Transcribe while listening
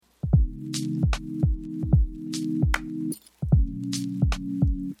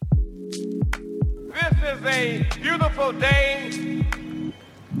is a beautiful day.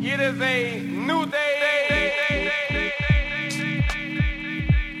 It is a new day.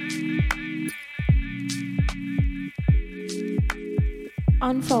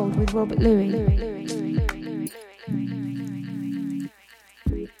 Unfold with Robert Louis.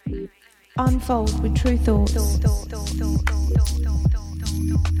 Unfold with True Thoughts.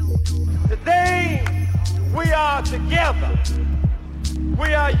 Today we are together.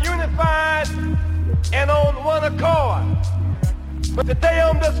 We are unified and on one accord. But today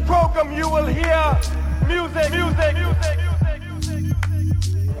on this program you will hear music.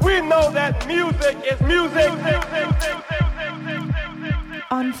 We know that music is music.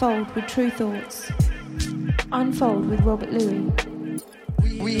 Unfold with True Thoughts. Unfold with Robert Louis.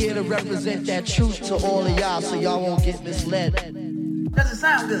 We here to represent that truth to all of y'all so y'all won't get misled. Does it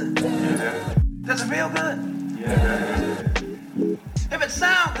sound good? Yeah. Does it feel good? Yeah. If it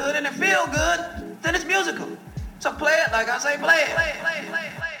sounds good and it feels good, then it's musical. So play it like I say play it.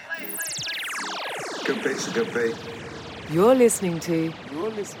 Good beat. You're listening to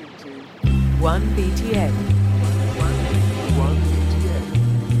 1BTN. One BTN.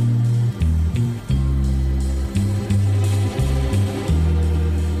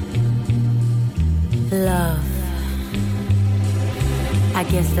 Love. I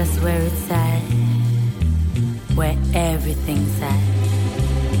guess that's where it's at. Where everything's at.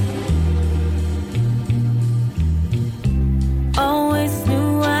 Always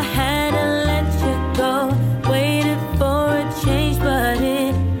knew I had to let you go. Waited for a change, but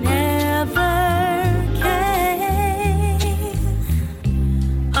it never came.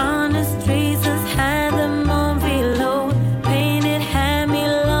 Honest reasons had them on reload. Painted had me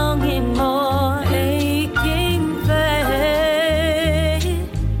longing more. Aching pain.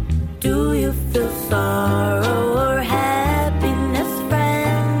 Do you feel sorrow or happiness,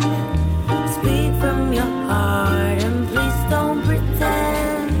 friend? Speak from your heart and please don't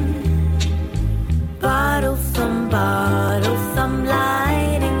pretend. Bottles, I'm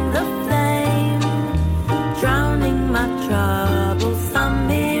lighting the flame. Drowning my troubles, I'm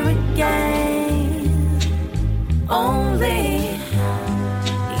here again. Only,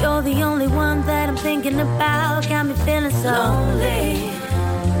 you're the only one that I'm thinking about. Got me feeling so lonely.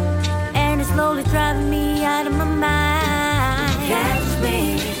 And it's slowly driving me out of my mind. Catch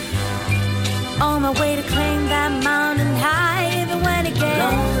me on my way to claim that mountain high. Even when it gets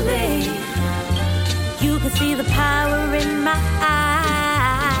lonely, you can see the power in my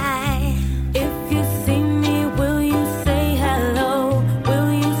eye. If you see me, will you say hello?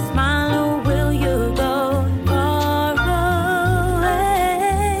 Will you smile or will you go far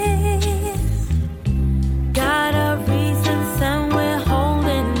away? Got our reasons and we're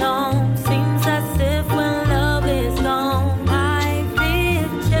holding on. Seems as if when love is gone, life it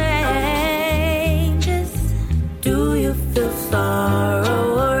changes. Do you feel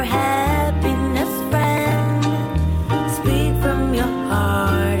sorrow or happiness, friend? Speak from your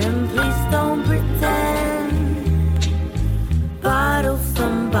heart and please don't pretend. Bottles,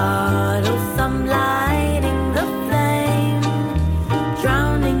 I'm lighting the flame.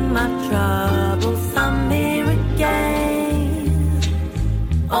 Drowning my troubles, I'm here again.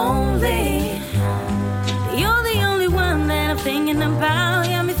 Only, you're the only one that I'm thinking about.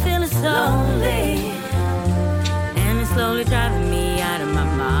 Got me feeling so lonely. And it's slowly driving me out of my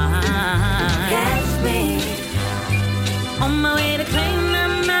mind. Catch me on my way to claim that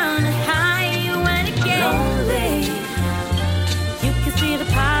mountain high. When it gets lonely, you can see the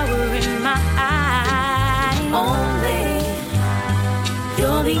power in my eye. Only,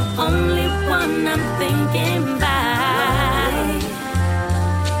 you're the only one I'm thinking about.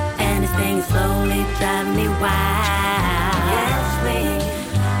 And this thing is slowly driving me wild. Catch me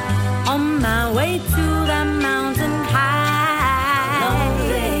on my way to that mountain high.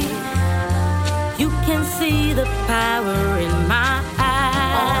 Lonely, you can see the power in my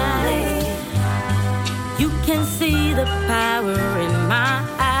eye. Only, you can see the power in my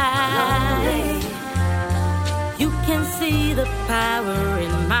eye. Lonely, you can see the power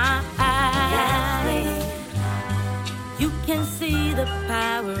in my eye. You can see the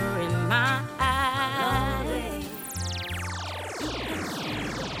power in my eye.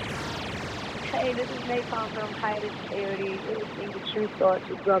 Hey, this is Napalm from Hiatus AOD. You're listening to True Thoughts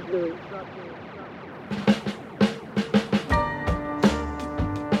with Rob Louis.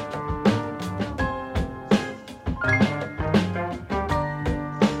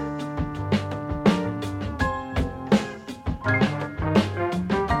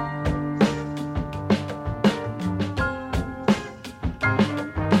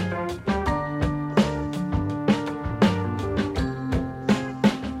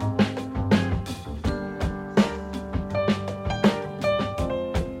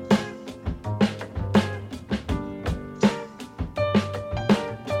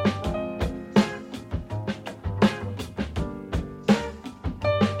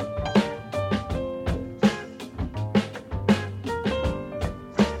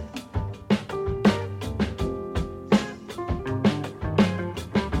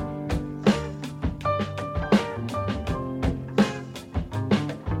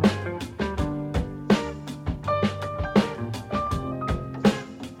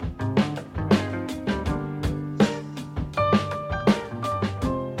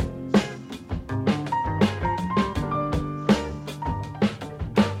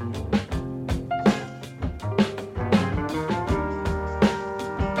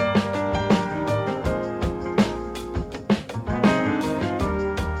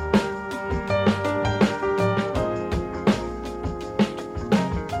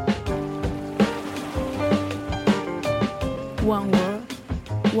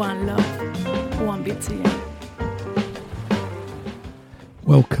 it to you.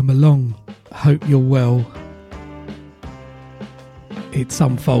 Welcome along. Hope you're well. It's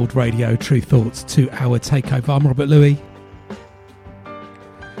Unfold Radio, True Thoughts, 2-hour takeover. I'm Robert Louis.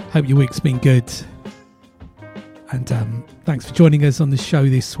 Hope your week's been good. And thanks for joining us on the show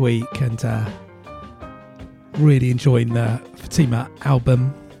this week. And really enjoying the Fatima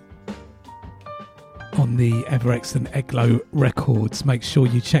album on the ever excellent Eglo Records. Make sure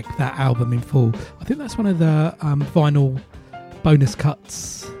you check that album in full. I think that's one of the vinyl bonus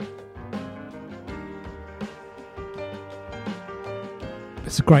cuts.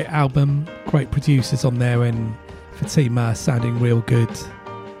 It's a great album, great producers on there, and Fatima sounding real good.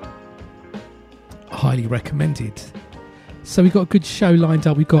 Highly recommended. So we've got a good show lined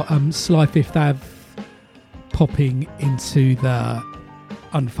up. We've got Sly Fifth Ave popping into the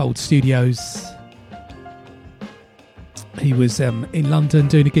Unfold Studios. He was in London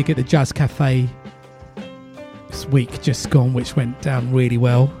doing a gig at the Jazz Cafe this week just gone, which went down really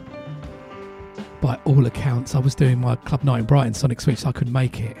well. By all accounts, I was doing my club night in Brighton, Sonic Switch, so I couldn't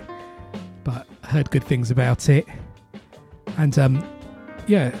make it, but heard good things about it. And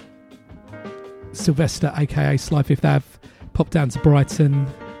yeah, Sylvester, aka Sly Fifth Ave, popped down to Brighton,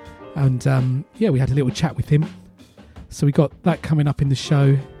 and yeah, we had a little chat with him. So we got that coming up in the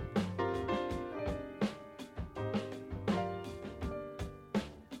show.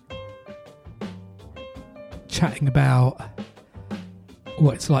 Chatting about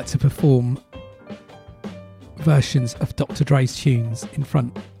what it's like to perform versions of Dr. Dre's tunes in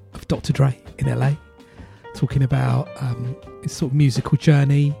front of Dr. Dre in LA. Talking about his sort of musical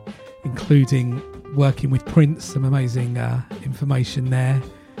journey, including working with Prince, some amazing information there,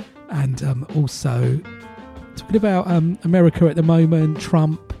 and also talking about America at the moment,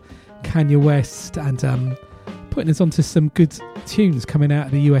 Trump, Kanye West, and putting us onto some good tunes coming out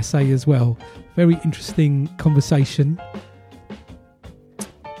of the USA as well. Very interesting conversation.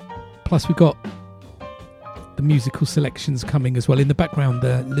 Plus we've got the musical selections coming as well. In the background,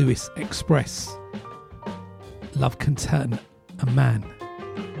 the Lewis Express, Love Can Turn a Man,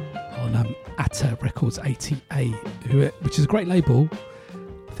 on Atta Records, ATA, which is a great label,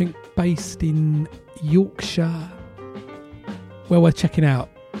 I think based in Yorkshire. Well, we're checking out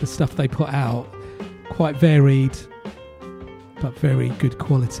the stuff they put out. Quite varied, but very good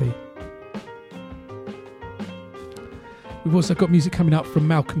quality. We've also got music coming up from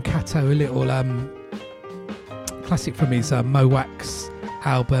Malcolm Cato, a little classic from his Mowax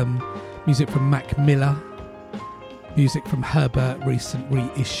album, music from Mac Miller, music from Herbert, recent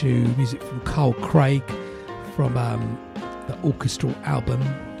reissue, music from Carl Craig from the orchestral album,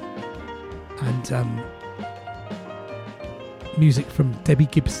 and music from Debbie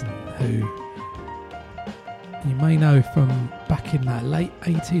Gibson, who you may know from back in the late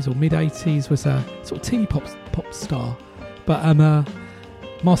 80s or mid 80s, was a sort of teeny pop star. But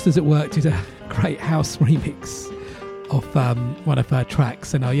Masters at Work did a great house remix of one of her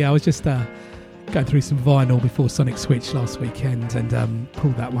tracks. And yeah, I was just going through some vinyl before Sonic Switch last weekend and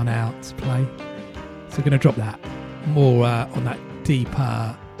pulled that one out to play. So we're going to drop that more on that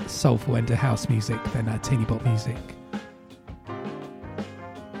deeper, soulful end of house music than teeny pop music.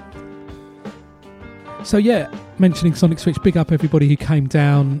 So yeah, mentioning Sonic Switch, big up everybody who came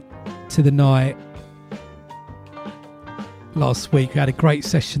down to the night last week. We had a great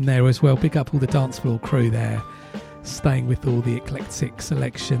session there as well. Big up all the dance floor crew there, staying with all the eclectic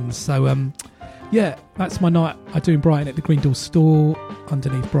selections. So yeah, that's my night I do in Brighton at the Green Door Store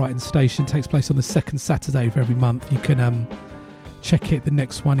underneath Brighton Station. Takes place on the second Saturday of every month. You can check it. The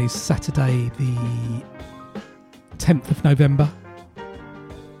next one is Saturday the 10th of November.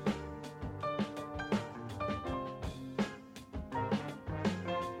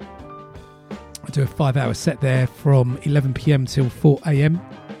 I do a 5-hour set there from 11 p.m. till 4 a.m.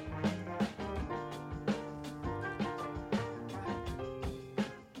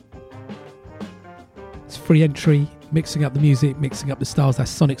 It's free entry, mixing up the music, mixing up the styles. That's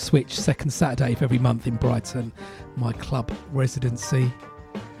Sonic Switch, second Saturday of every month in Brighton, my club residency.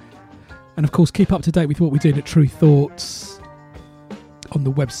 And of course, keep up to date with what we're doing at True Thoughts on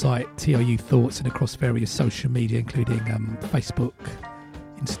the website, TRU Thoughts, and across various social media, including Facebook,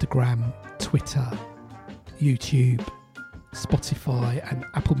 Instagram, Twitter, YouTube, Spotify, and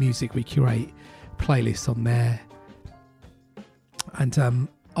Apple Music. We curate playlists on there. And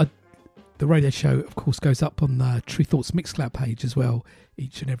the radio show, of course, goes up on the True Thoughts Mixcloud page as well,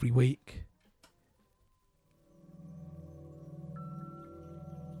 each and every week.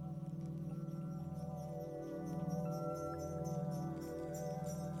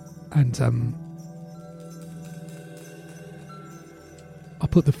 And I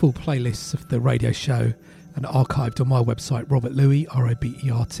put the full playlists of the radio show and archived on my website, Robert Luis,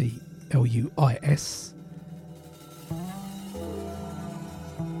 RobertLuis.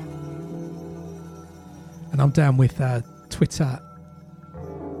 And I'm down with Twitter,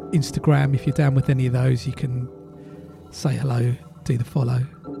 Instagram. If you're down with any of those, you can say hello, do the follow.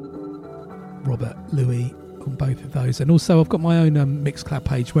 Robert Luis on both of those. And also I've got my own Mixcloud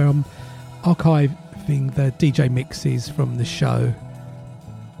page where I'm archiving the DJ mixes from the show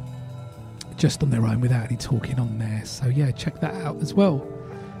just on their own without any talking on there. So yeah, check that out as well.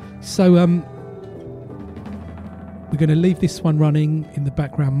 So we're going to leave this one running in the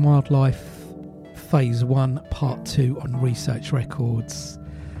background. Wildlife Phase 1 Part 2 on Research Records.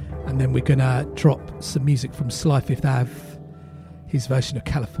 And then we're going to drop some music from Sly Fifth Ave, his version of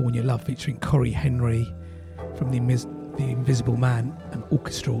California Love featuring Corey Henry from the Invisible Man, an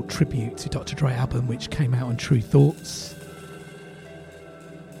orchestral tribute to Dr. Dre album which came out on True Thoughts.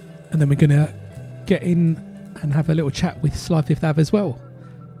 And then we're going to get in and have a little chat with Sly Fifth Ave as well.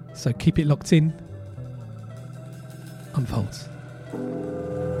 So keep it locked in. Unfolds.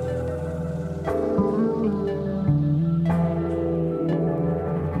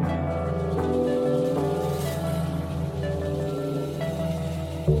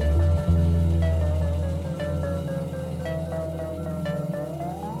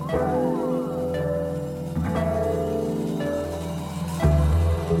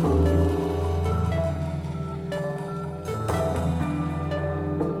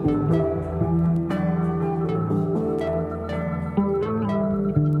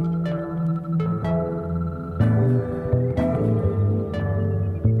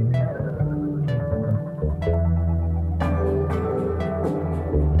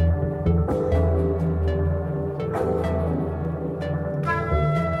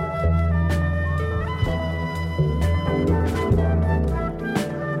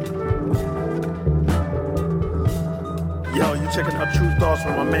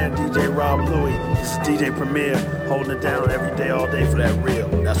 From my man DJ Rob Louie. This is DJ Premier holding it down every day, all day for that real.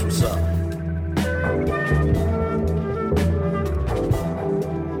 That's what's up.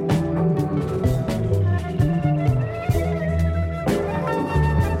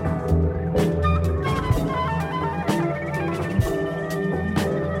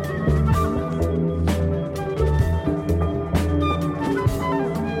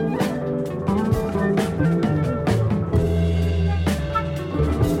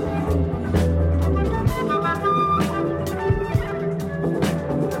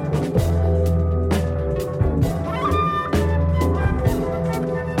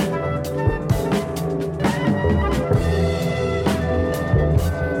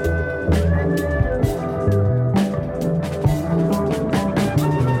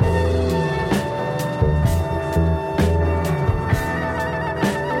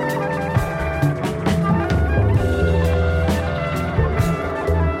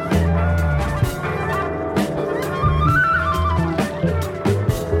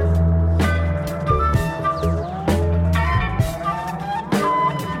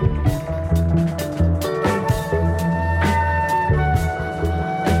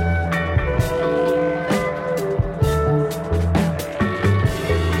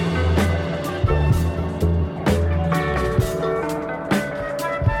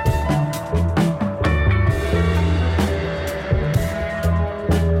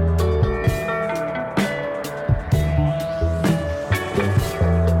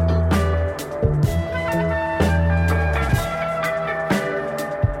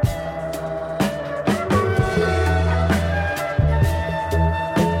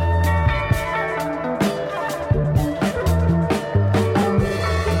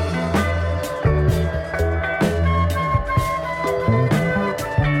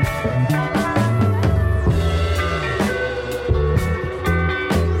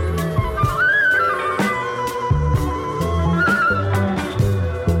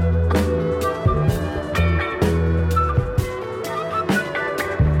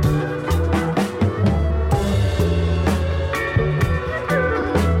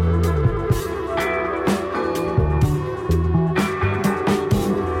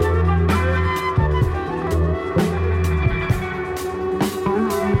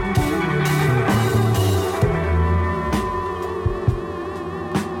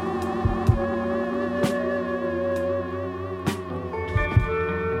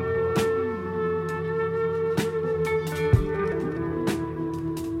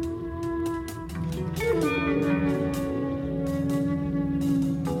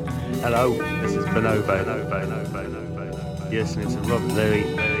 Hello, this is Bonobo. You're listening to Robert Luis.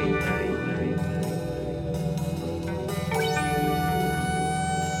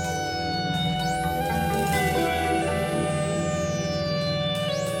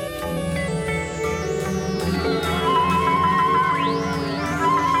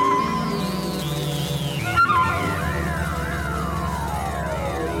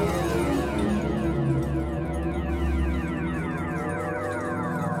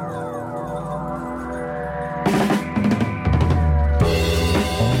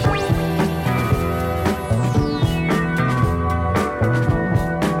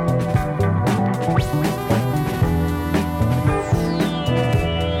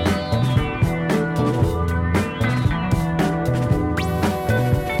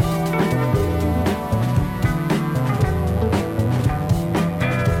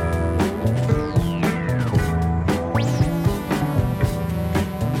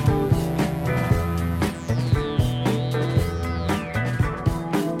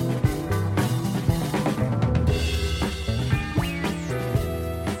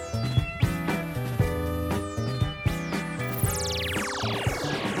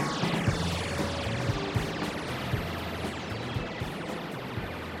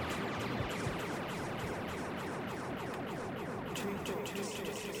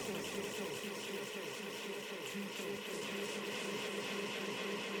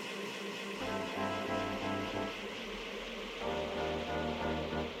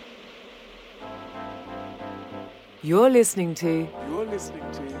 You're listening to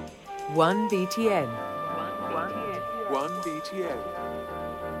 1BTN. 1BTN.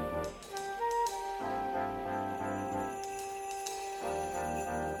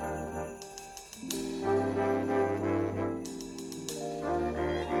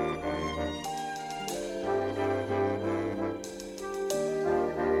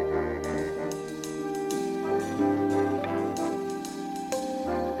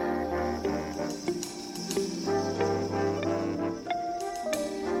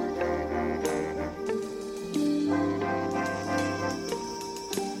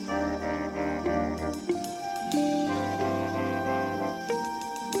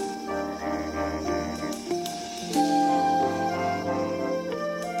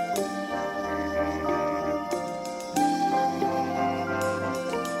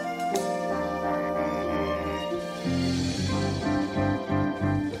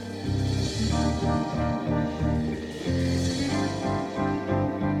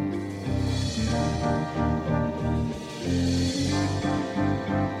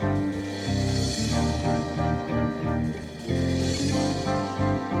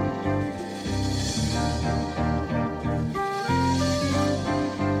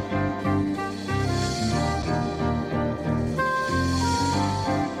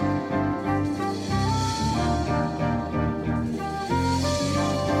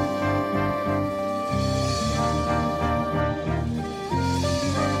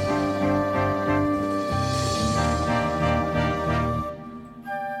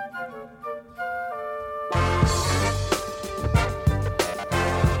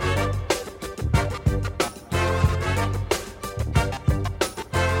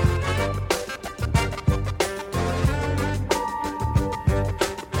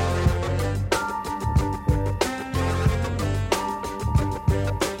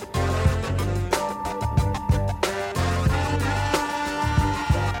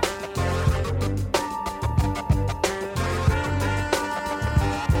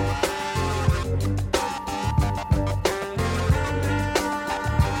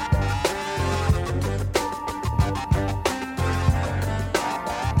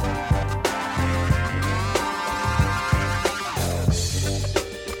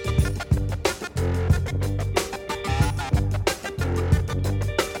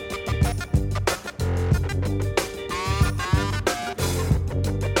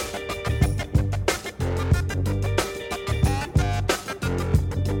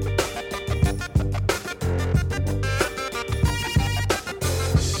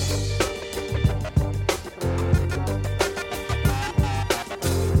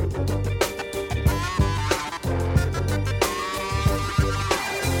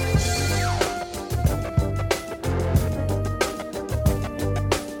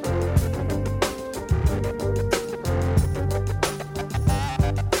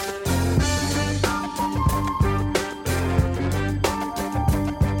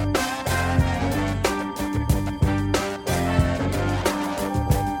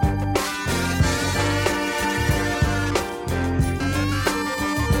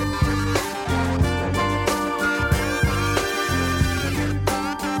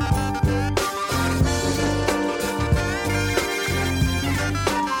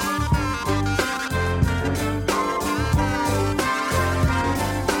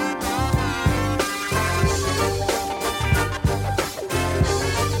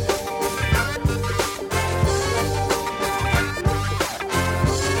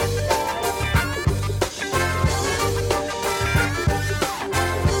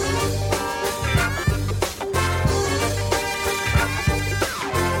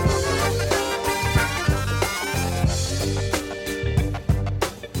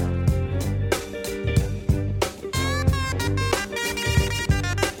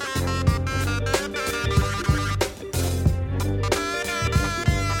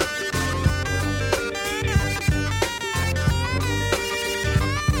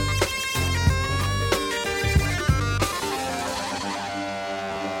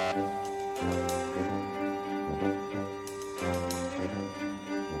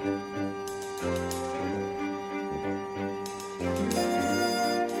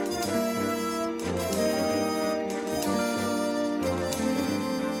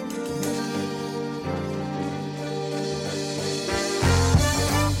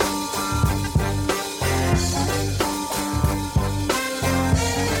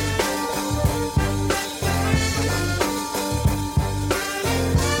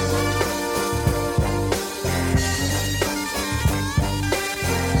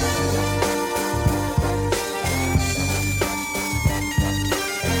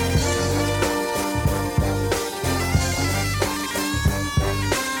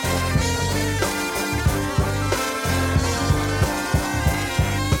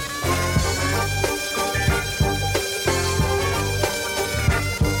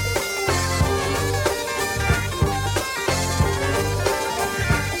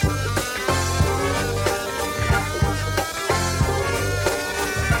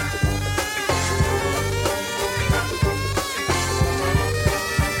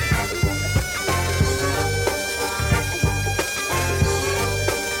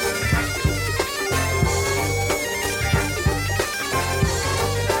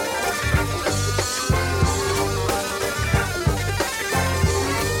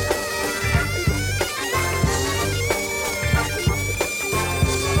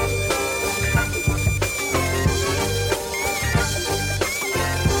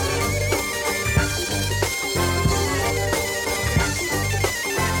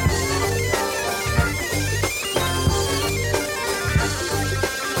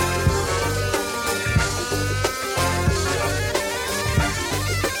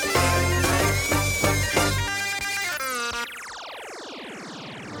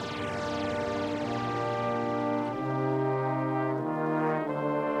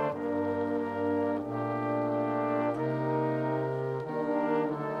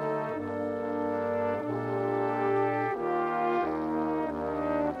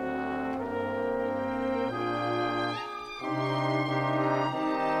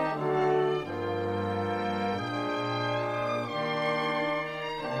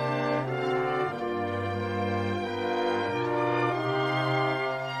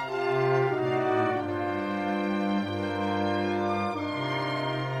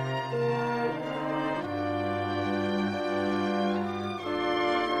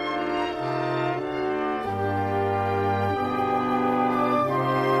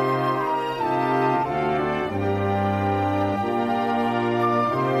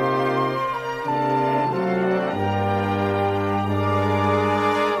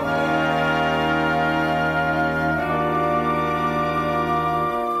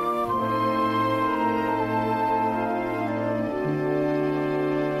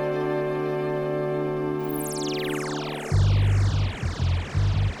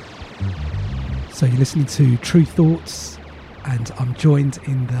 So you're listening to True Thoughts, and I'm joined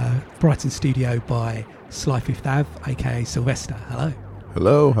in the Brighton studio by Sly Fifth Ave, aka Sylvester. Hello.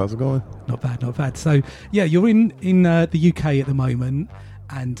 Hello, how's it going? Not bad, not bad. So yeah, you're in the UK at the moment,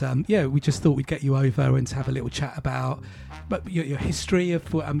 and we just thought we'd get you over and to have a little chat about your history of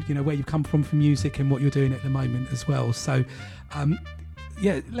where you've come from for music and what you're doing at the moment as well. So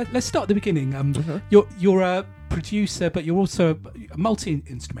let's start at the beginning. You're a producer, but you're also a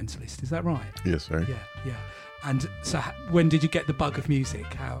multi-instrumentalist. Is that right? Yes, sir. Yeah. And so, when did you get the bug of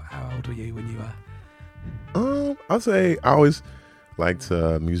music? How old were you when you were? I'd say I always liked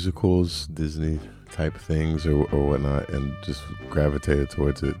musicals, Disney type things or whatnot, and just gravitated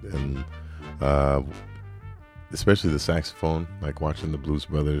towards it. And especially the saxophone, like watching the Blues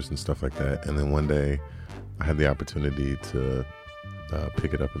Brothers and stuff like that. And then one day, I had the opportunity to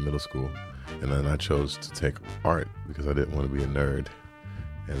pick it up in middle school, and then I chose to take art because I didn't want to be a nerd.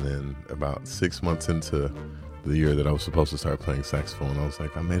 And then about 6 months into the year that I was supposed to start playing saxophone, I was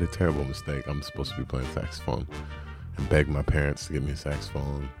like, I made a terrible mistake. I'm supposed to be playing saxophone, and begged my parents to get me a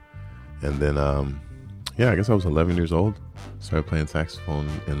saxophone. And then, I guess I was 11 years old, started playing saxophone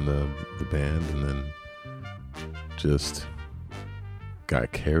in the band, and then just got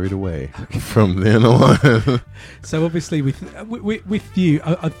carried away from then on. So obviously with you,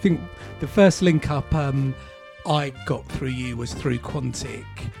 I think the first link up I got through you was through Quantic,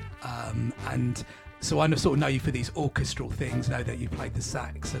 and so I sort of know you for these orchestral things, know that you played the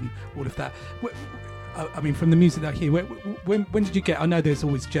sax and all of that. I mean, from the music that I hear, when did you get, I know there's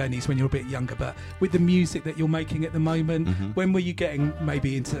always journeys when you're a bit younger, but with the music that you're making at the moment, when were you getting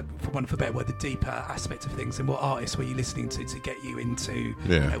maybe into, for want of a better word, the deeper aspect of things, and what artists were you listening to get you into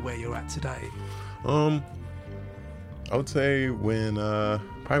where you're at today? I would say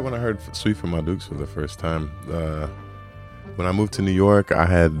probably when I heard Suite for My Dukes for the first time. When I moved to New York, I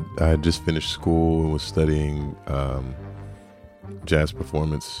had just finished school and was studying jazz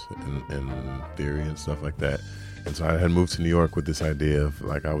performance and theory and stuff like that. And so I had moved to New York with this idea of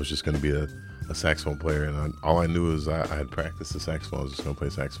like I was just going to be a saxophone player, and all I knew is I had practiced the saxophone. I was just going to play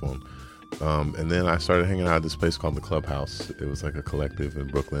saxophone. And then I started hanging out at this place called the Clubhouse. It was like a collective in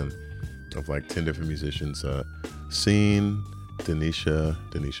Brooklyn of like 10 different musicians. Scene, Denisha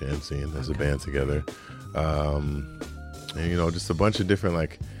and Scene as a band together. And just a bunch of different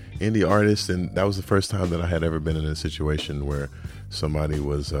like indie artists, and that was the first time that I had ever been in a situation where somebody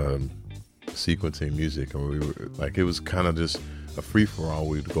was sequencing music, and we were like, it was kind of just a free for all.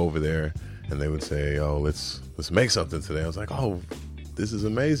 We'd go over there, and they would say, "Oh, let's make something today." I was like, "Oh, this is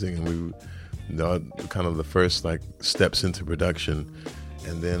amazing!" And we, kind of the first like steps into production,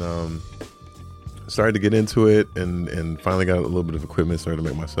 and then started to get into it, and finally got a little bit of equipment, started to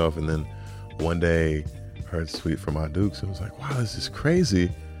make myself, and then one day heard Suite for My Dukes and was like, wow, this is crazy.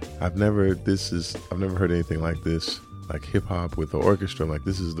 I've never heard anything like this, like hip hop with the orchestra. Like,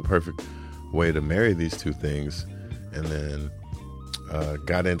 this is the perfect way to marry these two things. And then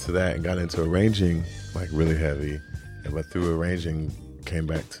got into that and got into arranging like really heavy. But through arranging, came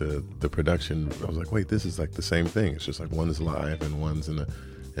back to the production. I was like, wait, this is like the same thing. It's just like one is live and one's in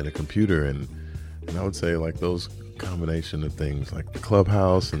a computer. And I would say like those combination of things, like the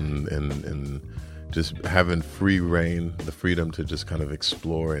Clubhouse and just having free reign, the freedom to just kind of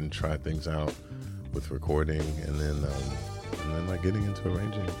explore and try things out with recording, and then like getting into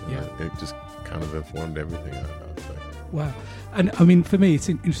arranging. It just kind of informed everything, I would say. Wow. And I mean, for me, it's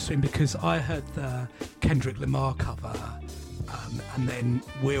interesting because I heard the Kendrick Lamar cover, and then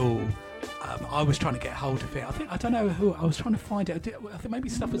Will, I was trying to get hold of it. I don't know who, I was trying to find it. I think maybe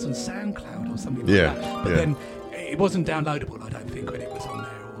stuff was on SoundCloud or something like that. But then it wasn't downloadable, I don't think, when it was on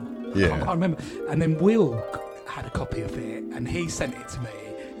there. I can't remember. And then Will had a copy of it, and he sent it to me,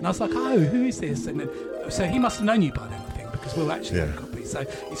 and I was like, "Oh, who is this?" And then, so he must have known you by then, I think, because Will actually had a copy. So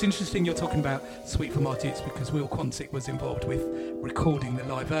it's interesting you're talking about Suite for My Dukes, because Will Quantic was involved with recording the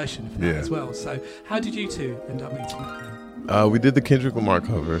live version of that as well. So how did you two end up meeting up? We did the Kendrick Lamar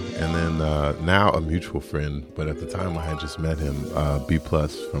cover, and then now a mutual friend, but at the time I had just met him, B+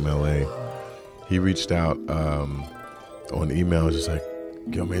 from LA. He reached out on email, just like,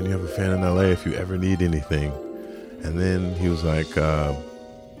 "Yo, man, you have a fan in LA if you ever need anything." And then he was like,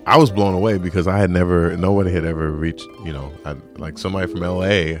 I was blown away because nobody had ever reached, like somebody from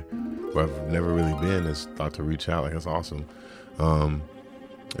LA where I've never really been has thought to reach out. Like, that's awesome.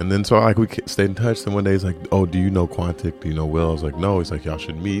 And then so like we stayed in touch. Then one day he's like, "Oh, do you know Quantic? Do you know Will?" I was like, "No." He's like, "Y'all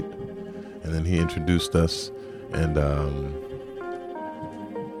should meet." And then he introduced us, and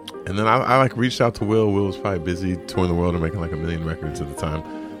then I like reached out to Will. Will was probably busy touring the world and making like 1 million records at the time.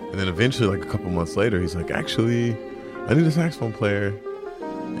 And then eventually, like a couple months later, he's like, "Actually, I need a saxophone player."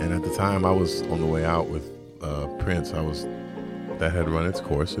 And at the time, I was on the way out with Prince. That had run its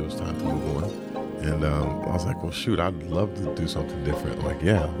course. It was time to move on. And I was like, well, shoot, I'd love to do something different. Like,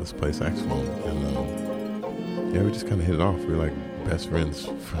 yeah, let's play saxophone. And yeah, we just kind of hit it off. We were like best friends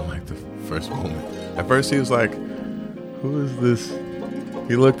from like the first moment. At first, he was like, who is this?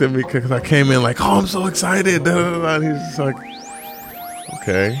 He looked at me because I came in like, oh, I'm so excited. Da, da, da, da. And he's just like,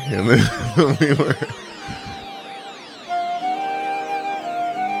 okay. And then we were...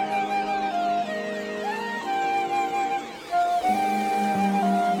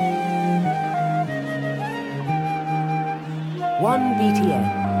 One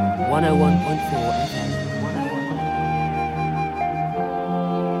BTN, 101.4 FM.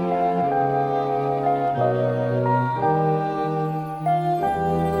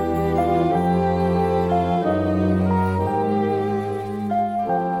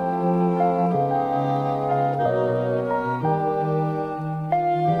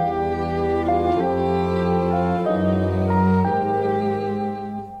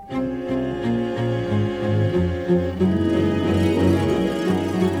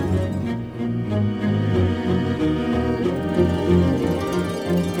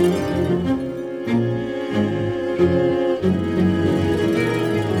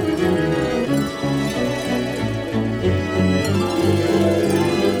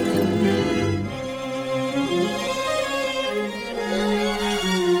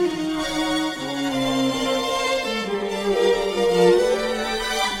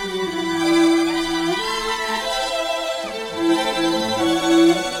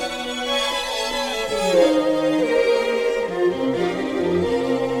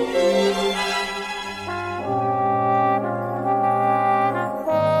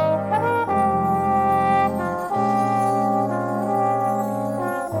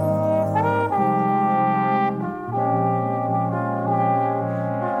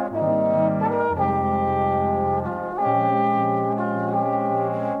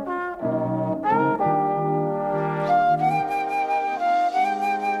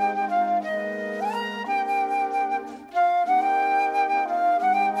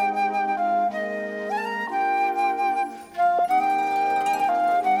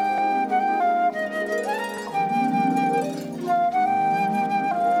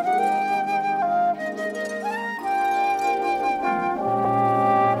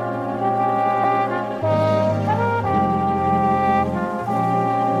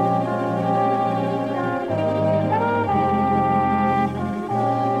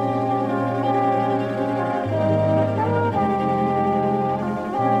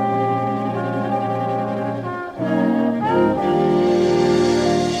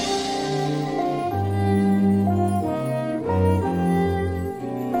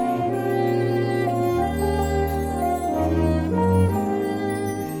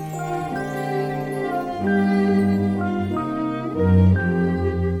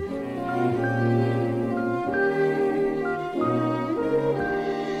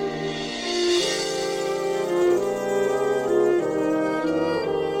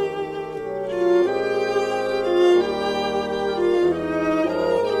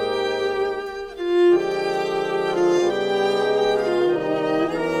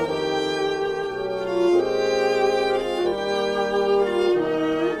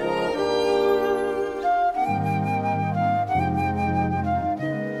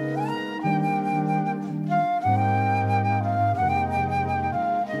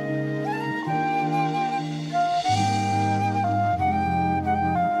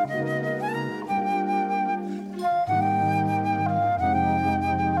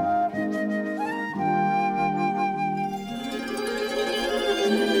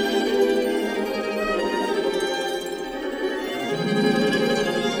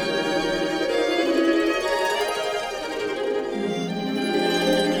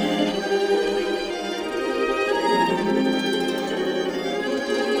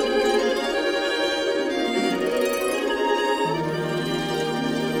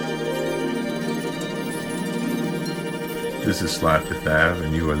 This is Sly Fifth Ave,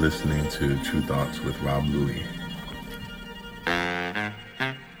 and you are listening to True Thoughts with Rob Louie.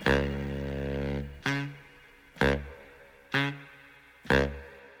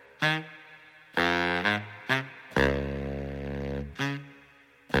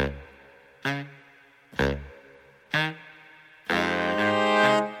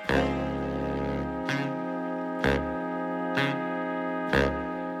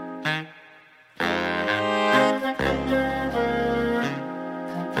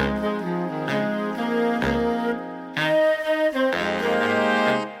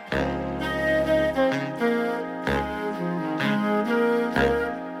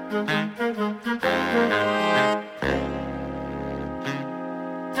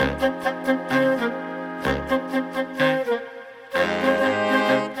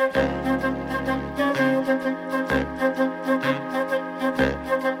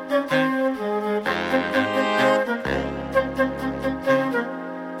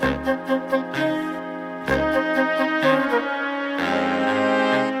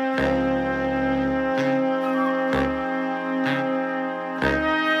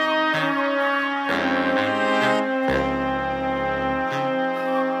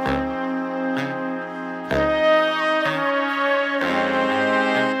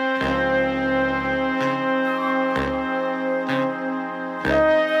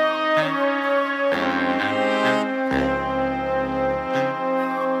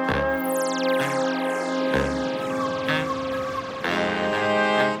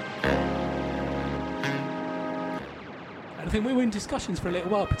 Discussions for a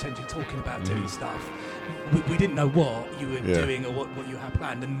little while, potentially talking about doing stuff. We didn't know what you were doing or what you had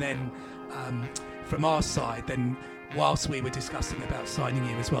planned, and then from our side, then whilst we were discussing about signing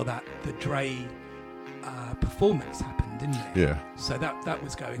you as well, that the Dre performance happened, didn't it? Yeah. So that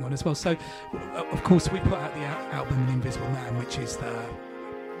was going on as well. So of course we put out the album The Invisible Man, which is the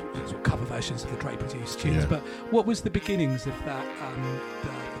sort of cover versions of the Dre produced tunes. Yeah. But what was the beginnings of that?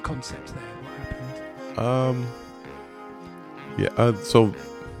 The concept there. What happened? So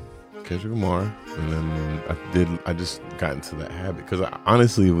Kendrick Lamar, and then I just got into that habit because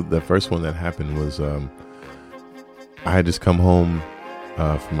honestly, the first one that happened was I had just come home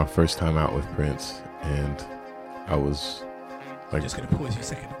for my first time out with Prince, and I was like, I'm just going to pause you a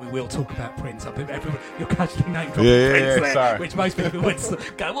second. We will talk about Prince. You're casually named Prince there, sorry. Which most people would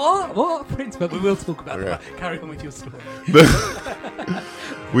go, what Prince? But we will talk about that. Carry on with your story.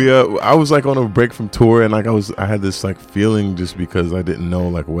 I was like on a break from tour, and like I had this like feeling just because I didn't know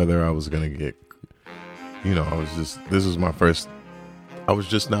like whether I was gonna get, this was my first. I was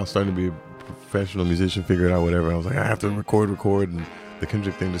just now starting to be a professional musician, figured out whatever. I was like, I have to record, and the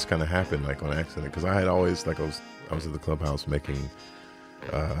Kendrick thing just kind of happened like on accident because I had always like I was at the Clubhouse making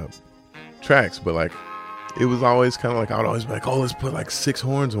tracks, but like it was always kind of like I would always be like, oh, let's put like 6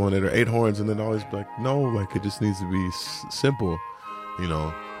 horns on it or 8 horns, and then always be like, no, like it just needs to be simple.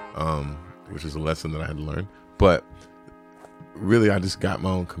 Which is a lesson that I had to learn. But really, I just got my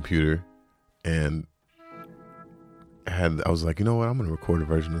own computer and I was like, you know what? I'm going to record a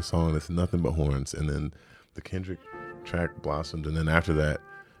version of the song that's nothing but horns. And then the Kendrick track blossomed. And then after that,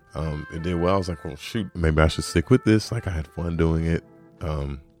 it did well. I was like, well, shoot, maybe I should stick with this. Like I had fun doing it.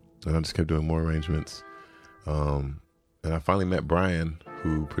 And I just kept doing more arrangements. And I finally met Brian,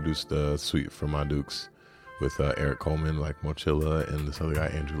 who produced the suite for My Dukes, with Eric Coleman, like Mochilla, and this other guy,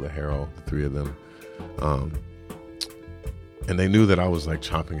 Andrew LaHarrow, the 3 of them. And they knew that I was like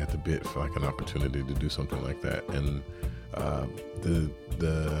chomping at the bit for like an opportunity to do something like that. And the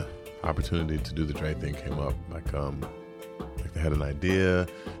opportunity to do the Dre thing came up. Like they had an idea.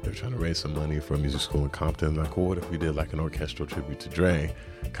 They were trying to raise some money for a music school in Compton. Like, well, what if we did like an orchestral tribute to Dre?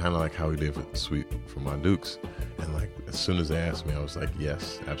 Kind of like how we did with Suite for My Dukes. And like as soon as they asked me, I was like,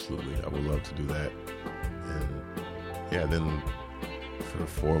 yes, absolutely. I would love to do that. And yeah, then for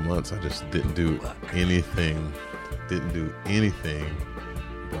 4 months, I just didn't do anything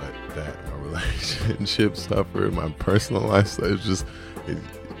but that. My relationship suffered, my personal life, it was just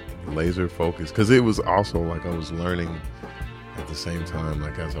laser focused. Because it was also like I was learning at the same time,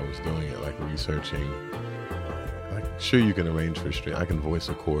 like as I was doing it, like researching. Like, sure, you can arrange for string. I can voice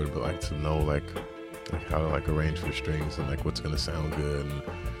a chord, but like to know like how to like arrange for strings and like what's gonna sound good and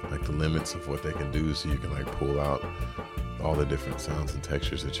like the limits of what they can do, so you can like pull out all the different sounds and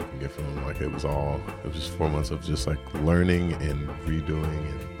textures that you can get from them. Like it was just 4 months of just like learning and redoing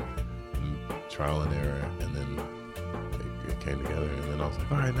and trial and error, and then it came together. And then I was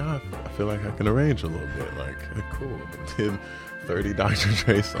like, all right, now I feel like I can arrange a little bit. Like cool. Did 30 Dr.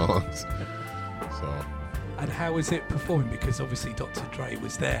 Dre songs. So. And how was it performing? Because obviously Dr. Dre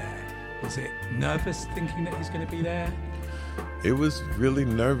was there. Was it nervous thinking that he's going to be there? It was really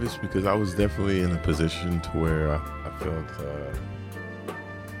nervous because I was definitely in a position to where I felt like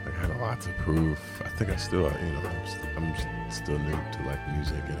I had a lot to prove. I think I still, I'm still new to like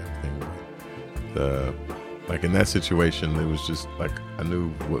music and everything. Like in that situation, it was just like I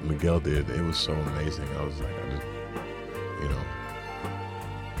knew what Miguel did. It was so amazing. I was like,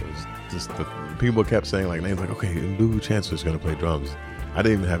 it was just the people kept saying like names like, okay, Ndugu Chancellor's gonna play drums. I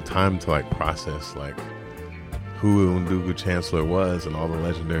didn't even have time to like process like who Ndugu Chancellor was and all the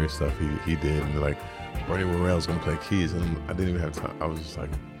legendary stuff he did, and like Bernie Worrell's gonna play keys, and I didn't even have time. I was just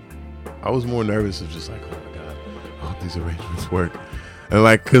like, I was more nervous of just like, oh my god, I hope these arrangements work. And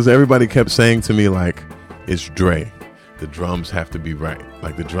like, cause everybody kept saying to me like, it's Dre. The drums have to be right.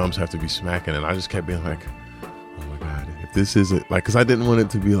 Like the drums have to be smacking. And I just kept being like, oh my God, if this isn't like, cause I didn't want it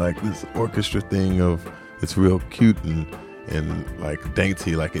to be like this orchestra thing of it's real cute and like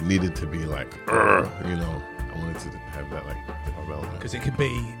dainty. Like it needed to be like, you know, I wanted to have that like element. Because it could be,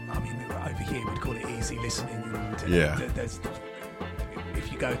 I mean, over here we'd call it easy listening. And there's,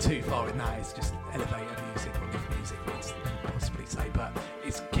 if you go too far in that, it's just elevator music or lift music, it's possibly say, but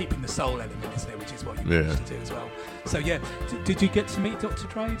it's keeping the soul element, isn't it, which is what you managed to do as well. So yeah, did you get to meet Dr.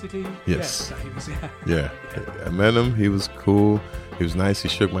 Dre? Did he? Yes. Yeah, so he was, I met him. He was cool. He was nice. He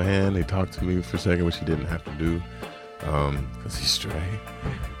shook my hand. He talked to me for a second, which he didn't have to do, because he's Dre.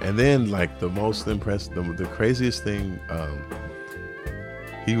 And then like the most impressive, the craziest thing,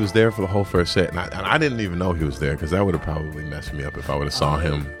 he was there for the whole first set, and I didn't even know he was there because that would have probably messed me up if I would have saw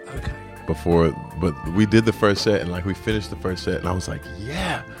him before. But we did the first set, and like we finished the first set, and I was like,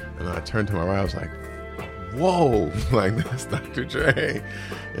 yeah. And then I turned to my right, I was like, whoa, like that's Dr. Dre.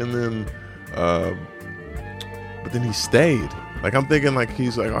 And then, but then he stayed. Like I'm thinking, like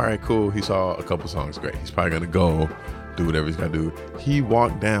he's like, all right, cool. He saw a couple songs, great. He's probably gonna go do whatever he's gotta do. He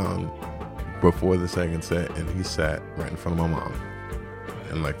walked down before the second set, and he sat right in front of my mom.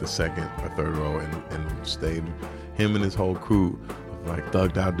 In like the second or third row, and stayed. Him and his whole crew of like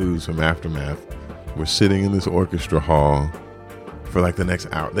thugged out dudes from Aftermath were sitting in this orchestra hall for like the next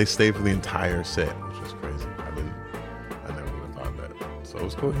hour. They stayed for the entire set, which was crazy. I never would have thought that. So it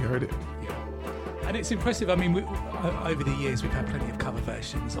was cool. He heard it. Yeah, and it's impressive. I mean, over the years we've had plenty of cover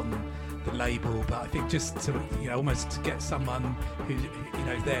versions on the label, but I think just to almost to get someone who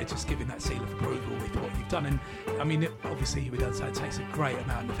there just giving that seal of approval with what you've done, and I mean obviously you would say it takes a great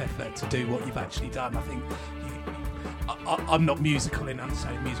amount of effort to do what you've actually done. I think I'm not musical in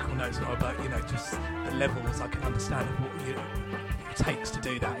understanding musical notes now, but just the levels I can understand of what it takes to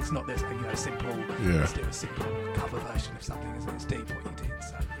do that. It's not this simple. Let's do a simple cover version of something. It's deep what you did.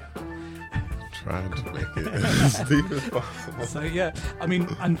 So trying to make it as deep as possible. So yeah, I mean,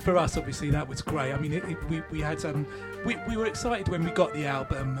 and for us, obviously, that was great. I mean, we had we were excited when we got the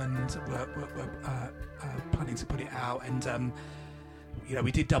album and were planning to put it out, and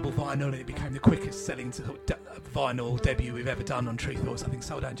we did double vinyl, and it became the quickest selling vinyl debut we've ever done on True Thoughts. I think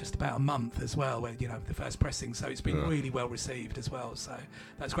sold out in just about a month as well, where the first pressing. So it's been really well received as well. So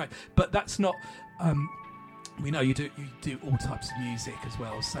that's great. But that's not. We know you do all types of music as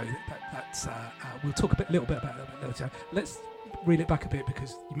well, so that's we'll talk a little bit about that later. Let's reel it back a bit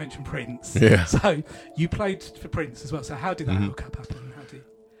because you mentioned Prince. Yeah. So you played for Prince as well. So how did that hook up happen?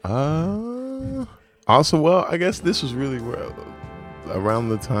 Also, well, I guess this was really around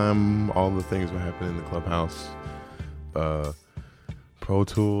the time all the things were happening in the Clubhouse, Pro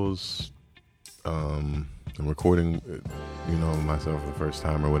Tools, and recording, myself for the first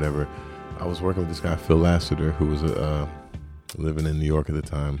time or whatever. I was working with this guy, Phil Lassiter, who was living in New York at the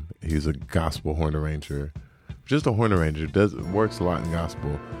time. He's a gospel horn arranger, just a horn arranger. Works a lot in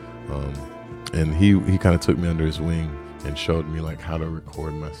gospel, and he kind of took me under his wing and showed me like how to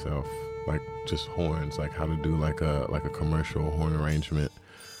record myself, like just horns, like how to do like a commercial horn arrangement,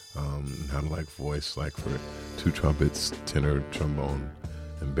 how to like voice like for 2 trumpets, tenor, trombone,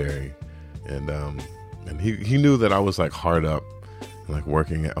 and Barry, and he knew that I was like hard up. Like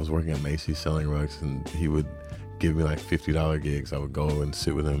I was working at Macy's selling rugs, and he would give me like $50 gigs. I would go and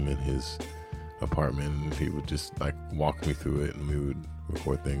sit with him in his apartment, and he would just like walk me through it, and we would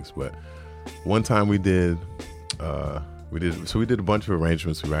record things. But one time we did a bunch of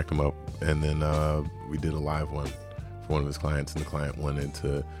arrangements. We racked them up, and then we did a live one for one of his clients, and the client wanted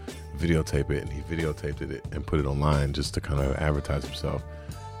to videotape it, and he videotaped it and put it online just to kind of advertise himself.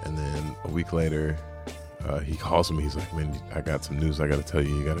 And then a week later, he calls me. He's like, man, I got some news I got to tell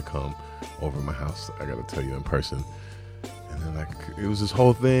you. You got to come over to my house. I got to tell you in person. And then it was this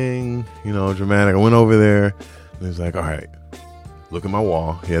whole thing, dramatic. I went over there, and he was like, all right, look at my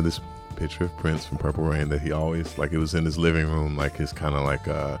wall. He had this picture of Prince from Purple Rain that he always, like, it was in his living room, like his kind of like,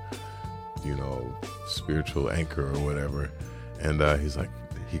 spiritual anchor or whatever. And he's like,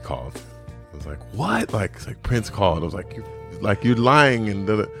 he called. I was like, what? Like, it's like Prince called. I was like, you're lying. And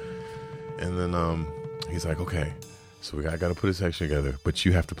then he's like, okay, so I got to put a section together, but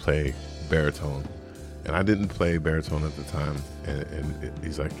you have to play baritone. And I didn't play baritone at the time. And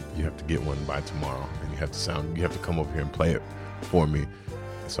he's like, you have to get one by tomorrow, and you have to come over here and play it for me,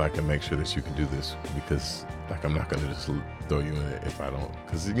 so I can make sure that you can do this, because like I'm not gonna just throw you in it if I don't,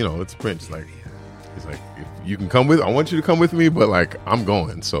 because it's Prince. Like, he's like, if you can come I want you to come with me, but like I'm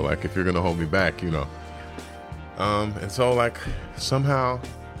going. So like if you're gonna hold me back, and so like somehow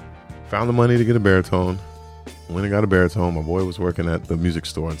found the money to get a baritone, went and got a baritone. My boy was working at the music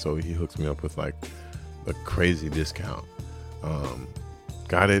store, and so he hooked me up with like a crazy discount.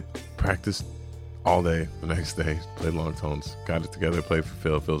 Got it, practiced all day the next day, played long tones, got it together, played for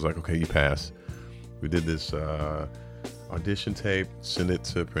Phil. Phil's like, okay, you pass. We did this audition tape, send it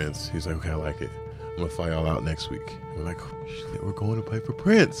to Prince. He's like, okay, I like it. I'm gonna fly y'all out next week. We're like, oh, shit, we're going to play for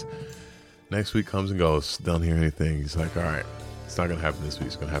Prince. Next week comes and goes, don't hear anything. He's like, all right, it's not gonna happen this week,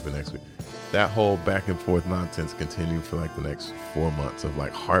 it's gonna happen next week. That whole back and forth nonsense continued for like the next 4 months of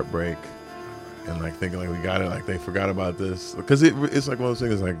like heartbreak and like thinking like we got it, like they forgot about this, because it's like one of those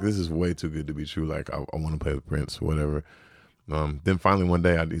things like this is way too good to be true. Like I want to play with Prince or whatever. Then finally one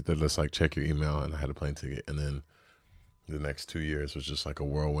day I either just like check your email, and I had a plane ticket, and then the next 2 years was just like a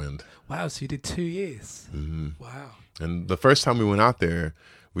whirlwind. Wow, so you did 2 years. Mm-hmm. Wow. And the first time we went out there,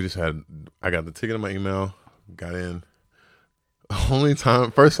 I got the ticket in my email, got in.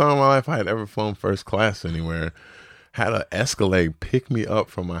 First time in my life I had ever flown first class anywhere. Had an Escalade pick me up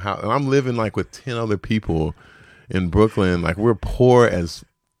from my house, and I'm living like with 10 other people in Brooklyn. Like we're poor as.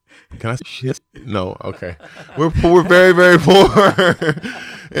 Can I say shit? No, okay. We're very, very poor,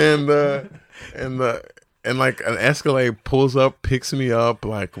 and like an Escalade pulls up, picks me up.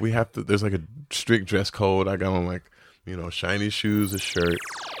 Like we have to. There's like a strict dress code. I got on like shiny shoes, a shirt,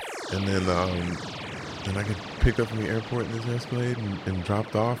 and then I get picked up from the airport in this Escalade and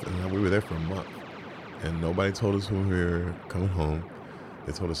dropped off, and we were there for a month. And nobody told us when we were coming home.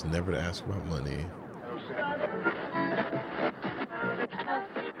 They told us never to ask about money.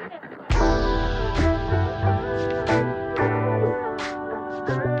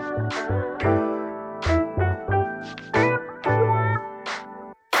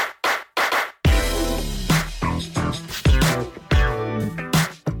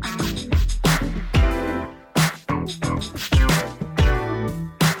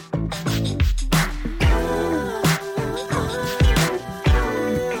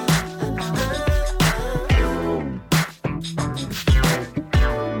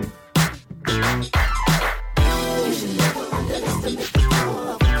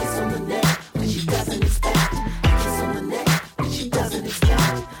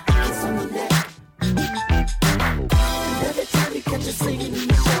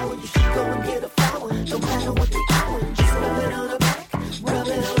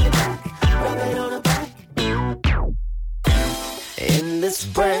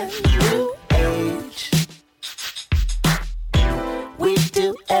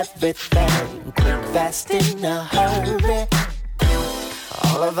 everything quick, fast, in a hurry.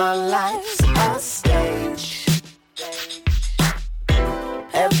 All of our lives are stage.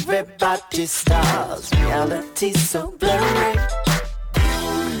 Everybody's stars, reality so blurry.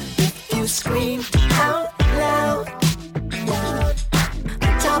 If you scream out loud,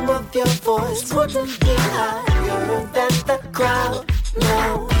 the top of your voice wouldn't be higher than the crowd.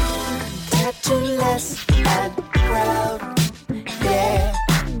 No, tattoo-less and proud. Yeah,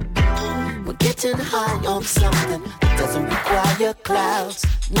 we're getting high on something that doesn't require clouds.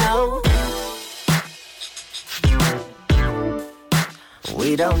 No,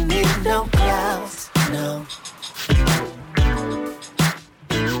 we don't need no clouds. No,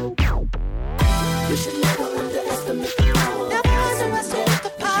 you should never underestimate the power. Never underestimate the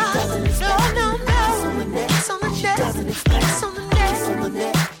power. No, no, no. It's on the neck. Doesn't expect. It's on the neck. It's on the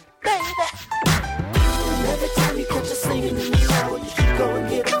neck, baby. And every time you catch her singing in the shower, you should go and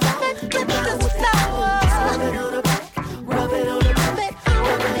get a flower. No matter what the hour. Rub it on her back. Rub it on her back.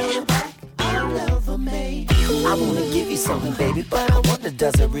 Rub it on her back. Our love of me. I wanna give you something, baby, but I wonder,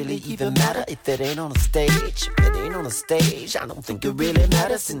 does it really even matter if it ain't on a stage? If it ain't on a stage, I don't think it really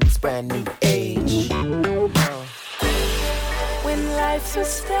matters in this brand new age. When life's a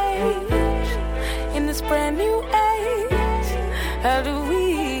stage, in this brand new age, how do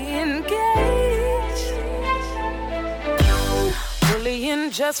we engage?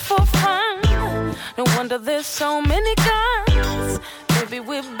 Bullying just for fun, no wonder there's so many guns. Maybe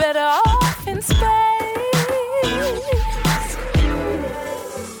we're better off in space.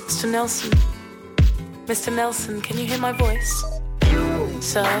 Mr. Nelson, can you hear my voice?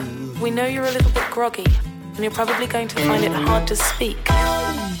 Sir, we know you're a little bit groggy, and you're probably going to find it hard to speak.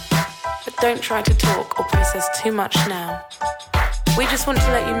 But don't try to talk or process too much now. We just want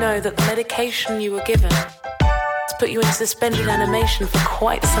to let you know that the medication you were given has put you in suspended animation for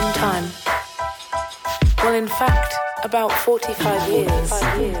quite some time. Well, in fact, about 45 years.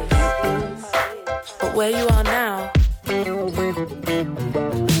 But where you are now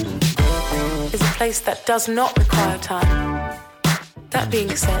is a place that does not require time. That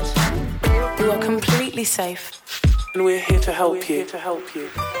being said, you are completely safe, and we're here to help you.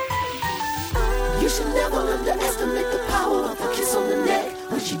 You should never underestimate the power of a kiss on the neck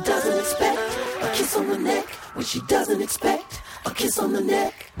when she doesn't expect. A kiss on the neck when she doesn't expect. A kiss on the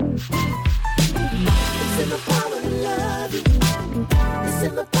neck. It's in my power to love you. It's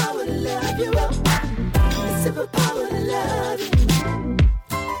in my power to love you. It's in my power to love you.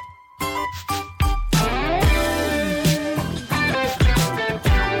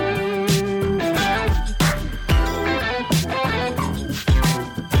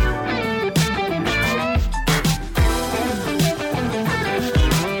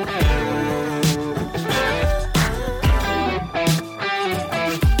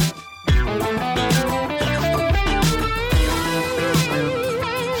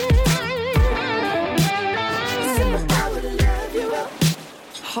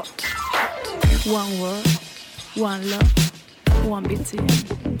 One word, one love, one BTM.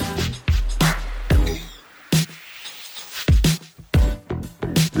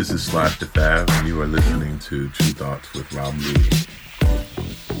 This is Slash the Fab, and you are listening to True Thoughts with Rob Louie.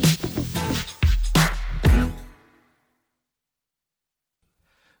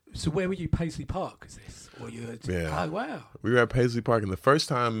 So where were you? Paisley Park, is this? Or you? Yeah. Oh, wow. We were at Paisley Park, and the first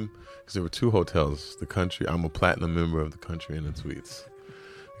time, because there were two hotels, the Country, I'm a platinum member of the Country Inn and Suites.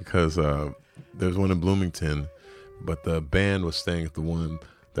 Because there's one in Bloomington, but the band was staying at the one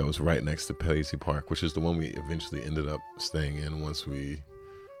that was right next to Paisley Park, which is the one we eventually ended up staying in once we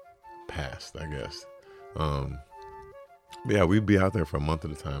passed, I guess. But yeah, we'd be out there for a month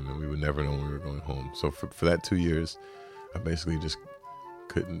at a time, and we would never know when we were going home. So for that 2 years, I basically just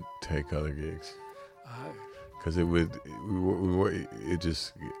couldn't take other gigs. Because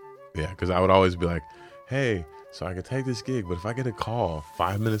because I would always be like, hey, so I could take this gig, but if I get a call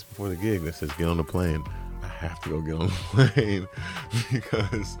 5 minutes before the gig that says get on the plane, I have to go get on the plane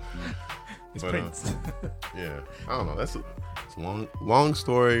because it's Prince. Yeah, I don't know. It's a long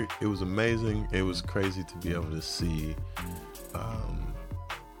story. It was amazing. It was crazy to be able to see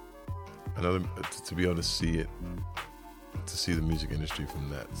to be able to see it, to see the music industry from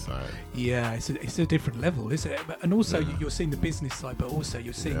that side. Yeah, it's a different level, isn't it? And also you're seeing the business side, but also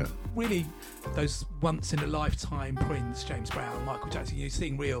you're seeing really those once in a lifetime Prince, James Brown, Michael Jackson. You're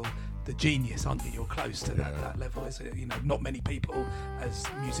seeing the genius, aren't you? You're close to that level, isn't it? You know, not many people as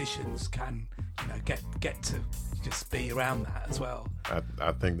musicians can, get to just be around that as well.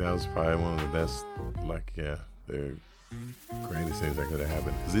 I think that was probably one of the best, the greatest things that could have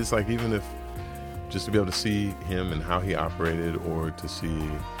happened. Because it's like, even if just to be able to see him and how he operated, or to see,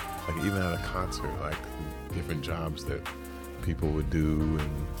 like, even at a concert, like different jobs that people would do,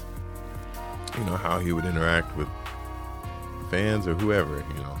 and how he would interact with fans or whoever,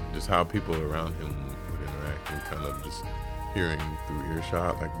 just how people around him would interact, and kind of just hearing through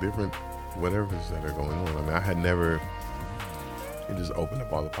earshot, like different whatever's that are going on. I mean, it just opened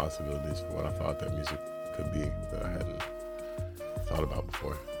up all the possibilities for what I thought that music could be that I hadn't thought about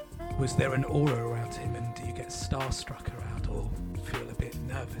before. Was there an aura around him, and do you get starstruck around, or feel a bit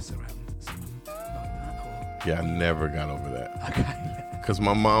nervous around someone like that? Or? Yeah, I never got over that. Okay. Because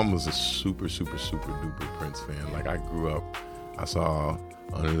my mom was a super, super, super duper Prince fan. Like, I grew up, I saw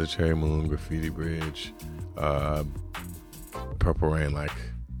Under the Cherry Moon, Graffiti Bridge, Purple Rain, like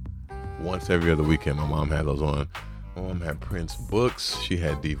once every other weekend. My mom had those on. My mom had Prince books. She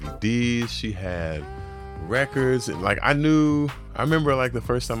had DVDs. She had records. And like, I remember like the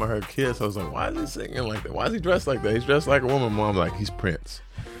first time I heard Kiss, I was like, why is he singing like that? Why is he dressed like that? He's dressed like a woman. Mom, like, he's Prince.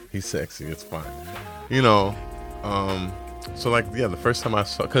 He's sexy. It's fine. So like, yeah, the first time I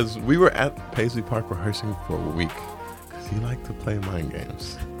saw, because we were at Paisley Park rehearsing for a week, because he liked to play mind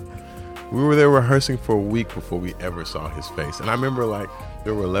games. We were there rehearsing for a week before we ever saw his face. And I remember, like,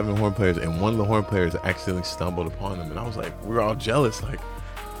 there were 11 horn players, and one of the horn players accidentally stumbled upon him. And I was like, we were all jealous. Like,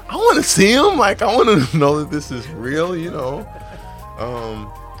 I want to see him. Like, I want to know that this is real, And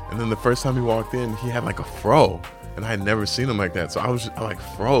then the first time he walked in, he had like a fro. And I had never seen him like that. So I like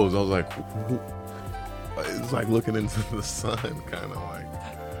froze. I was like, it was like looking into the sun, kind of like.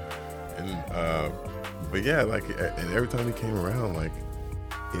 And, but yeah, like, and every time he came around, like,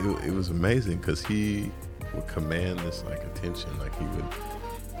 it was amazing, because he would command this like attention. Like, he would,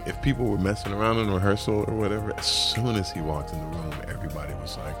 if people were messing around in rehearsal or whatever, as soon as he walked in the room, everybody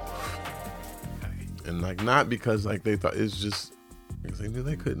was like, and like, not because like they thought, it's just because they knew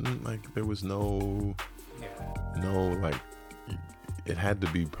they couldn't, like, there was no like, it had to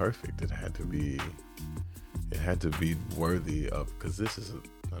be perfect. It had to be worthy of, because this is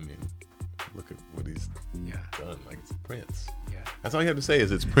look at what he's done. Like, it's Prince. Yeah. That's all you have to say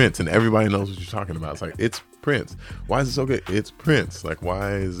is it's Prince, and everybody knows what you're talking about. It's like, it's Prince. Why is it so good? It's Prince. Like,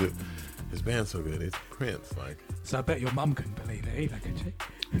 why is it his band so good? It's Prince. Like, so I bet your mum couldn't believe it either, could she?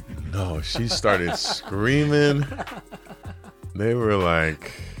 No, she started screaming. They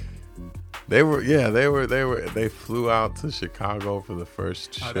flew out to Chicago for the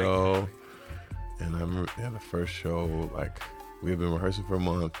first show. And I remember, the first show, like, we had been rehearsing for a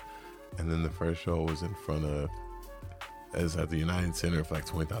month, and then the first show was at the United Center for like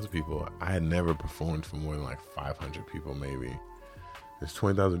 20,000 people. I had never performed for more than like 500 people, maybe. There's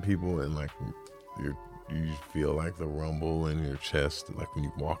 20,000 people, and like, you feel like the rumble in your chest. Like, when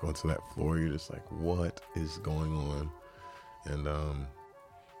you walk onto that floor, you're just like, what is going on? And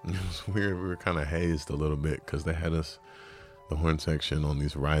it was weird. We were kind of hazed a little bit because they had us, the horn section, on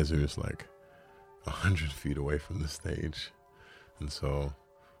these risers, like 100 feet away from the stage. And so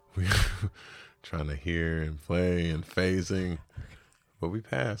we were trying to hear and play and phasing, but we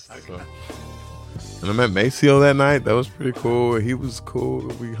passed. Okay. So. And I met Maceo that night. That was pretty cool. He was cool.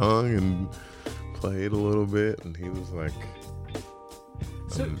 We hung and played a little bit, and he was like...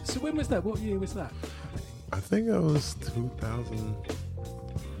 So when was that? What year was that? I think it was 2000...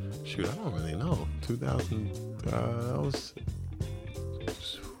 Shoot, I don't really know. 2000... I was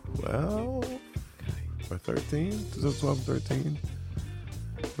 12 or 13? 2012, 13?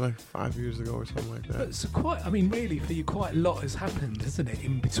 Like 5 years ago or something like that. But so really for you, quite a lot has happened, hasn't it,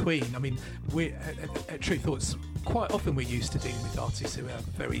 in between? I mean, we're at True Thoughts, quite often we're used to dealing with artists who are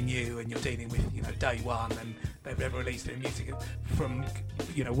very new, and you're dealing with, day one, and they've never released their music. From,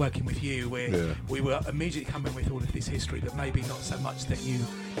 working with you, where we were immediately coming with all of this history, but maybe not so much that you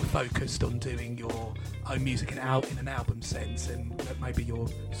were focused on doing your own music in an album sense, and maybe your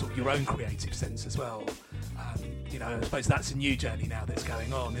sort of your own creative sense as well. I suppose that's a new journey now that's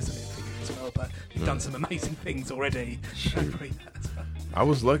going on, isn't it, for you as well? But you've done some amazing things already. I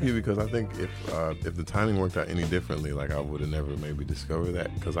was lucky because I think if the timing worked out any differently, like, I would have never maybe discovered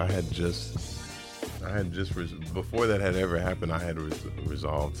that, because I had just before that had ever happened, I had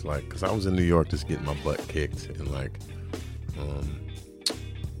resolved, like, because I was in New York just getting my butt kicked, and like,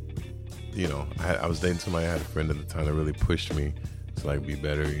 I was dating somebody. I had a friend at the time that really pushed me to like be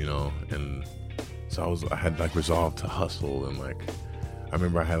better, and so I had like resolved to hustle, and like, I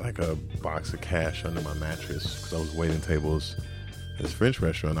remember I had like a box of cash under my mattress because I was waiting tables at this French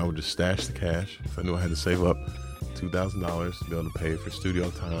restaurant. I would just stash the cash. If I knew I had to save up $2,000 to be able to pay for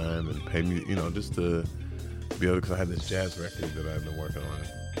studio time and pay me, just to be able, because I had this jazz record that I had been working on,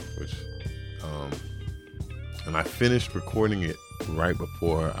 which, and I finished recording it right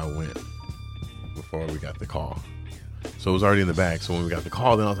before we got the call. So it was already in the bag. So when we got the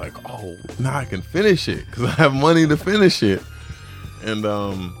call, then I was like, oh, now I can finish it because I have money to finish it. And,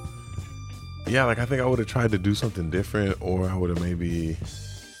 like, I think I would have tried to do something different, or I would have maybe,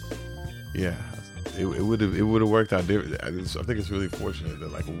 it would have worked out different. I think it's really fortunate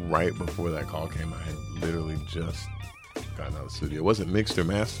that, like, right before that call came, I had literally just gotten out of the studio. It wasn't mixed or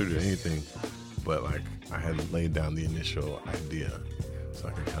mastered or anything, but, like, I had laid down the initial idea so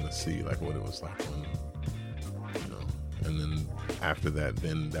I could kind of see, like, what it was like when, and then after that,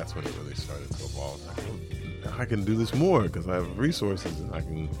 then that's when it really started to evolve. Like, well, I can do this more because I have resources, and I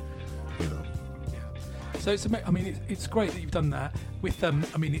can, So it's great that you've done that. With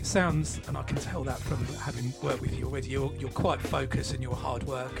it sounds, and I can tell that from having worked with you already, you're quite focused and you're a hard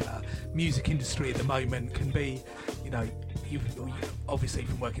worker. Music industry at the moment can be, you've obviously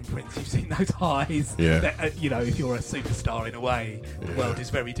from working Prince, you've seen those highs. Yeah. That, if you're a superstar in a way, the world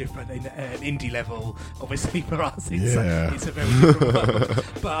is very different. At indie level, obviously for us, it's a very different world.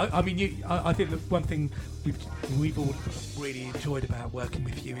 But I think the one thing we've all really enjoyed about working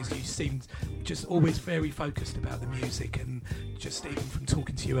with you is you seemed just always very focused about the music, and just even from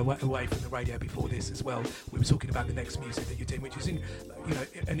talking to you away from the radio before this as well, we were talking about the next music that you're doing, which is an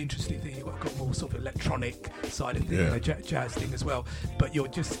interesting thing. You've got more sort of electronic side of things, jazz thing as well, but you're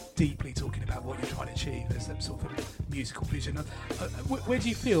just deeply talking about what you're trying to achieve as a sort of musical vision. Where do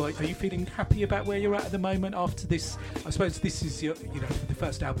you feel? Are you feeling happy about where you're at the moment after this? I suppose this is your, the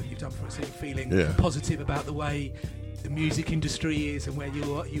first album you've done for us. Are you feeling positive about the way the music industry is and where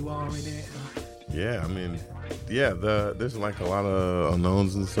you are in it? There's like a lot of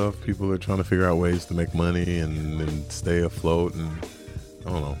unknowns and stuff. People are trying to figure out ways to make money and stay afloat, and I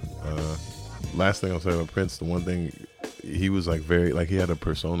don't know. Last thing I'll say about Prince, the one thing, he was like very, like, he had a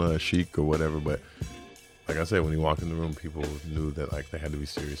persona, a chic or whatever, but like I said, when he walked in the room, people knew that like they had to be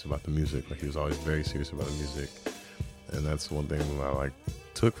serious about the music. Like, he was always very serious about the music, and that's one thing that I like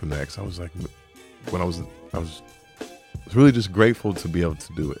took from that. Because I was like, when I was really just grateful to be able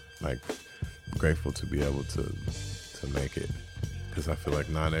to do it. Like, grateful to be able to make it, because I feel like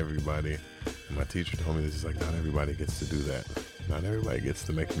not everybody, and my teacher told me this, is like, not everybody gets to do that. Not everybody gets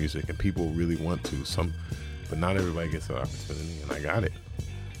to make music, and people really want to, but not everybody gets the opportunity, and I got it.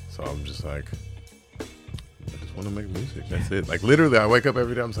 So I'm just like, I just want to make music. That's it. Like literally, I wake up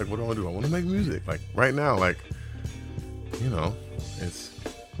every day. I'm just like, what do I want to do? I want to make music. Like right now, like, you know, it's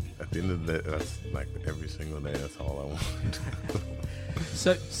at the end of the day, that's like every single day. That's all I want to do.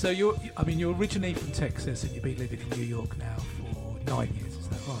 So you're originally from Texas and you've been living in New York now for 9 years. Is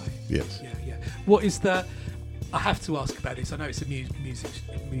that right? Yes. Yeah. What is the? I have to ask about this. I know it's a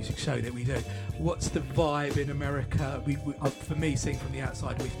music show that we do. What's the vibe in America? For me, seeing from the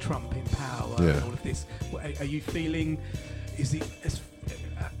outside with Trump in power and all of this, are you feeling?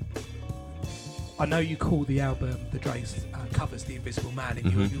 I know you call the album the Dre's covers The Invisible Man,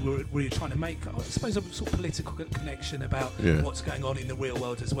 and you were really trying to make, I suppose, a sort of political connection about what's going on in the real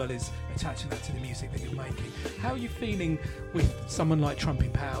world, as well as attaching that to the music that you're making. How are you feeling with someone like Trump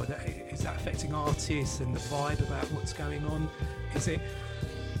in power? Is that affecting artists and the vibe about what's going on? Is it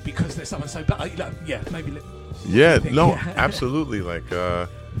because there's someone so bad? Maybe. Absolutely. Like, I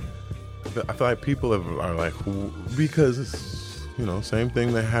feel like people are like, because it's, you know, same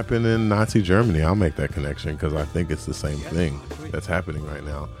thing that happened in Nazi Germany. I'll make that connection because I think it's the same thing that's happening right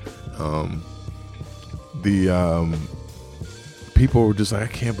now. People were just like, I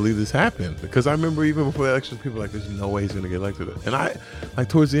can't believe this happened. Because I remember even before the election, people were like, there's no way he's going to get elected. And I, like,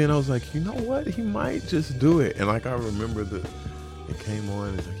 towards the end, I was like, you know what? He might just do it. And, like, I remember that it came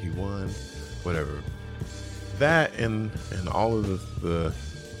on. It's like he won, whatever. That and all of the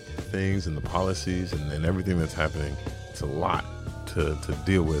things and the policies and everything that's happening, it's a lot to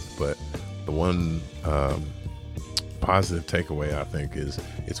deal with, but the one positive takeaway I think is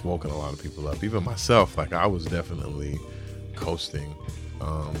it's woken a lot of people up. Even myself, like I was definitely coasting.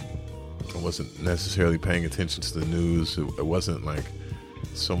 I wasn't necessarily paying attention to the news. It wasn't like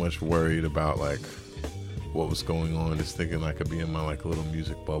so much worried about like what was going on, just thinking I could be in my like little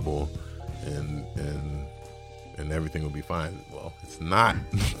music bubble and everything will be fine. Well, it's not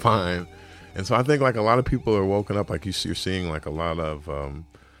fine. And so I think like a lot of people are woken up, like you're seeing like a lot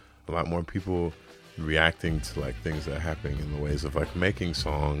more people reacting to like things that are happening in the ways of like making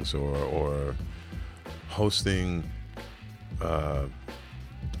songs or hosting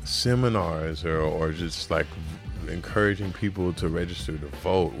seminars or just like encouraging people to register to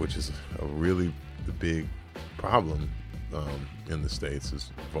vote, which is a really big problem in the States,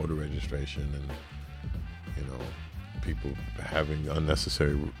 is voter registration and, you know, people having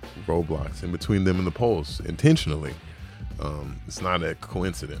unnecessary roadblocks in between them and the polls intentionally. It's not a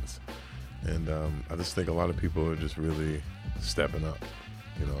coincidence. And I just think a lot of people are just really stepping up,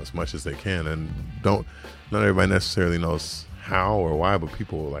 you know, as much as they can. And not everybody necessarily knows how or why, but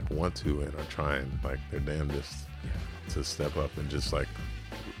people like want to and are trying like their damnedest to step up and just like,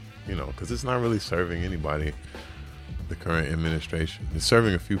 you know, because it's not really serving anybody, the current administration. It's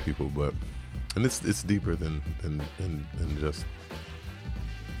serving a few people, but and it's deeper than just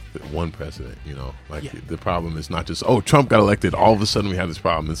one president, you know. Like the problem is not just Trump got elected, all of a sudden we have this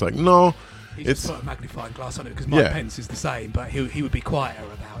problem. It's like no, it's put a magnifying glass on it because Mike Pence is the same, but he would be quieter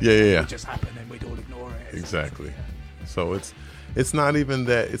about it. It would just happen and we'd all ignore it. Exactly. So it's not even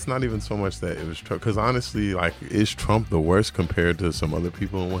that. It's not even so much that it was Trump. Because honestly, like, is Trump the worst compared to some other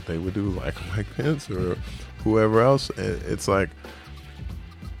people and what they would do, like Mike Pence or whoever else? It's like.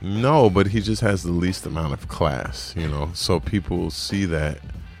 No, but he just has the least amount of class, you know. So people see that,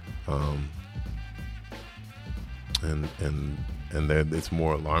 and it's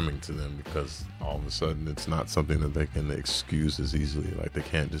more alarming to them because all of a sudden it's not something that they can excuse as easily. Like they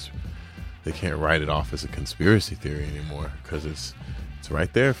can't write it off as a conspiracy theory anymore because it's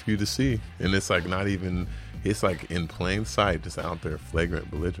right there for you to see, and it's like not even. It's like in plain sight, just out there,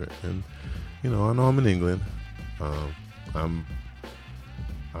 flagrant, belligerent. And you know, I know I'm in England.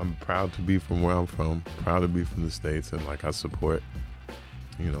 I'm proud to be from where I'm from, proud to be from the States, and like I support,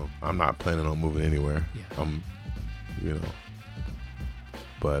 you know, I'm not planning on moving anywhere. You know,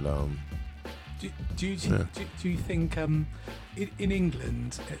 but do you think in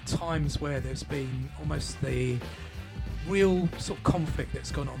England at times where there's been almost the real sort of conflict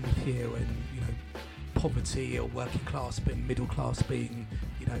that's gone on with here, and you know, poverty or working class being middle class being,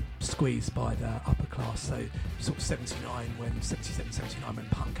 you know, squeezed by the upper class. So sort of 77, 79 when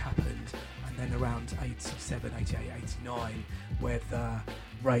punk happened, and then around 87, 88, 89 where the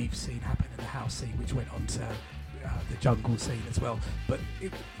rave scene happened and the house scene, which went on to the jungle scene as well. But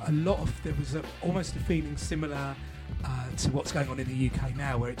there was almost a feeling similar to what's going on in the UK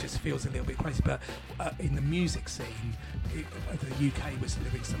now, where it just feels a little bit crazy. But in the music scene, the UK was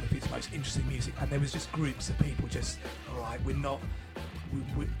delivering some of its most interesting music, and there was just groups of people just, all right,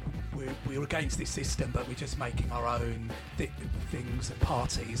 we're against this system, but we're just making our own things and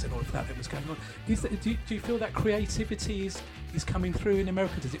parties and all of that was going on. Do you feel that creativity is coming through in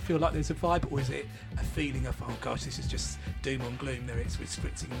America? Does it feel like there's a vibe, or is it a feeling of, oh gosh, this is just doom and gloom there, it's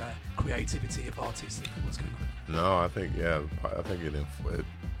restricting the creativity of artists? What's going on? No, I think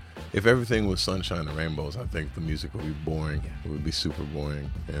if everything was sunshine and rainbows, I think the music would be boring. It would be super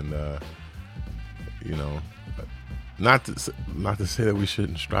boring, and not to say that we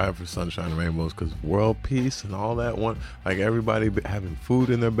shouldn't strive for sunshine and rainbows, because world peace and all that like everybody having food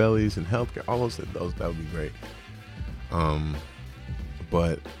in their bellies and healthcare, all those that would be great.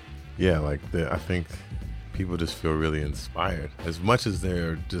 But yeah, like I think people just feel really inspired, as much as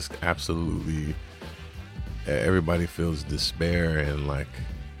they're just absolutely. Everybody feels despair and like,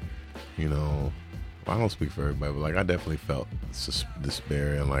 I don't speak for everybody, but like I definitely felt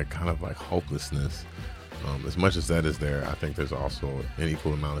despair and like kind of like hopelessness. As much as that is there, I think there's also an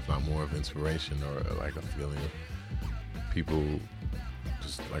equal amount, if not more, of inspiration or like a feeling of people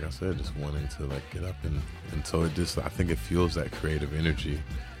just, like I said, just wanting to like get up and so it just, I think it fuels that creative energy.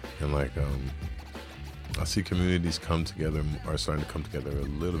 And like I see communities come together, are starting to come together a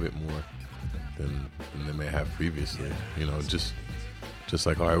little bit more than they may have previously. Just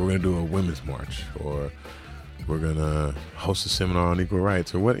like, all right, we're gonna do a women's march, or we're gonna host a seminar on equal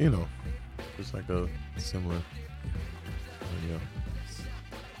rights, or what, just like a similar.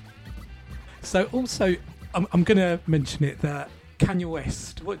 So also, I'm gonna mention it that Kanye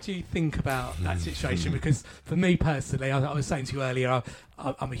West. What do you think about that situation? Because for me personally, I was saying to you earlier,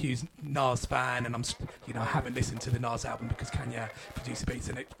 I'm a huge Nas fan, and I haven't listened to the Nas album because Kanye produced the beats,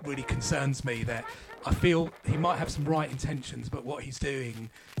 and it really concerns me that I feel he might have some right intentions, but what he's doing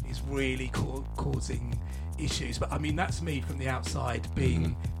is really causing issues. But I mean, that's me from the outside,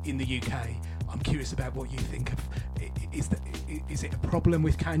 being in the UK. I'm curious about what you think of. Is it a problem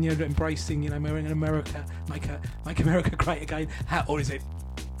with Kanye embracing, America, make America great again? Or is it,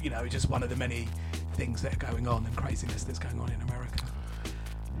 just one of the many things that are going on and craziness that's going on in America?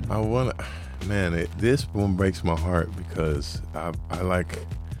 This one breaks my heart because I like.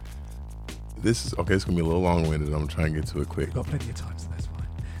 This is okay. It's gonna be a little long-winded. I'm trying to get to it quick. We've got plenty of time, so that's fine.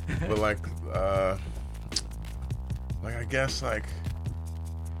 But like I guess like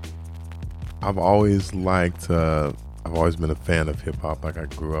I've always been a fan of hip hop. Like I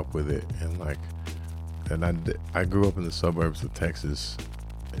grew up with it, and I grew up in the suburbs of Texas,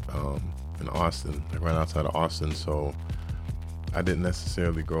 in Austin, like right outside of Austin. So I didn't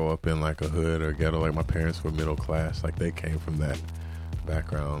necessarily grow up in like a hood or ghetto. Like my parents were middle class. Like they came from that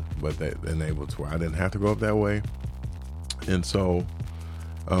background, but they enabled to where I didn't have to grow up that way. And so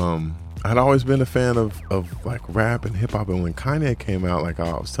I'd always been a fan of like rap and hip hop, and when Kanye came out, like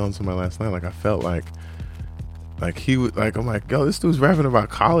I was telling somebody last night, like I felt like he would, like I'm like, yo, this dude's rapping about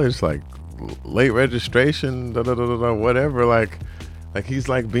college, like late registration, whatever, like he's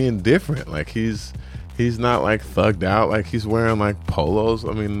like being different, like he's not like thugged out, like he's wearing like polos.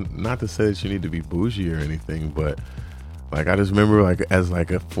 I mean, not to say that you need to be bougie or anything, but like I just remember like as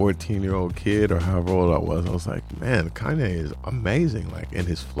like a 14-year-old kid or however old I was like, man, Kanye is amazing. Like, and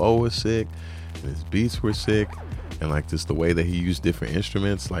his flow was sick, and his beats were sick, and like just the way that he used different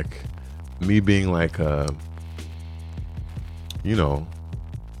instruments. Like me being like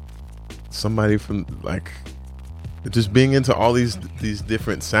somebody from like just being into all these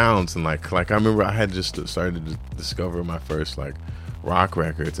different sounds, and like I remember I had just started to discover my first like rock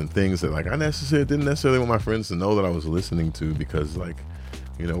records and things that like I didn't necessarily want my friends to know that I was listening to, because like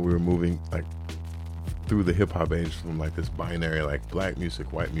we were moving like through the hip hop age from like this binary like black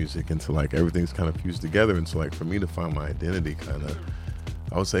music, white music, into like everything's kind of fused together. And so like for me to find my identity,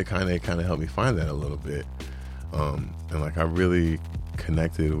 I would say kind of helped me find that a little bit, and like I really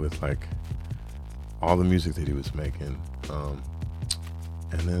connected with like all the music that he was making,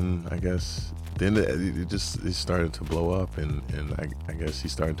 and then I guess it started to blow up, and I guess he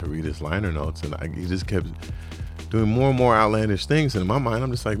started to read his liner notes, and he just kept doing more and more outlandish things. And in my mind,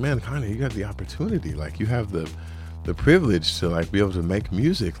 I'm just like, man, Kanye, you got the opportunity, like you have the privilege to like be able to make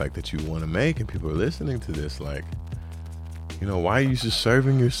music like that you want to make, and people are listening to this, like, why are you just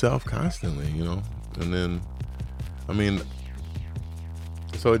serving yourself constantly, And then, I mean,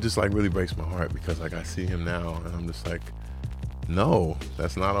 so it just like really breaks my heart, because like I see him now and I'm just like, no,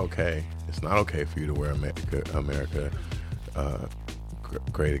 that's not okay. It's not okay for you to wear America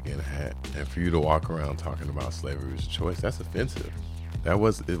Great Again hat, and for you to walk around talking about slavery was a choice. That's offensive.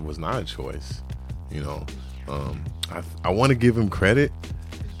 It was not a choice. I want to give him credit,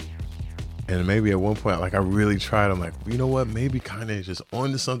 and maybe at one point, like I really tried. I'm like, you know what? Maybe Kanye is just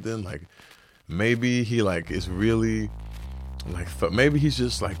onto something. Like maybe he like is really like maybe he's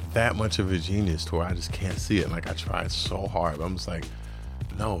just like that much of a genius to where I just can't see it. Like I tried so hard, but I'm just like,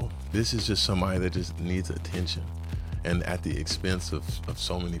 no, this is just somebody that just needs attention, and at the expense of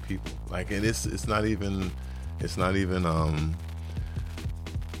so many people. Like, and it's not even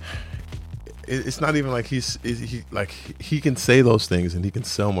like he can say those things and he can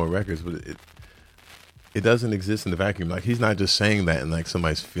sell more records, but it doesn't exist in the vacuum. Like, he's not just saying that and like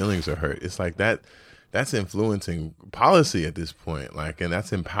somebody's feelings are hurt. It's like that's influencing policy at this point. Like, and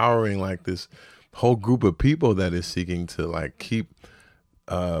that's empowering like this whole group of people that is seeking to like keep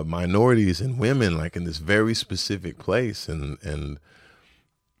minorities and women like in this very specific place, and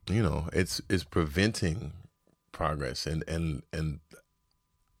you know, it's preventing progress. And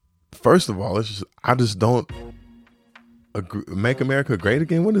first of all, I just don't agree. Make America great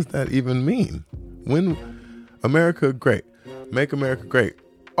again. What does that even mean? When America great, make America great.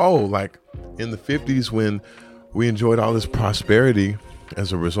 Oh, like in the 50s when we enjoyed all this prosperity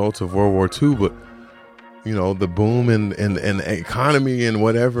as a result of World War II, but you know, the boom and economy and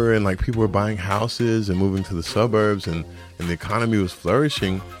whatever, and like people were buying houses and moving to the suburbs, and the economy was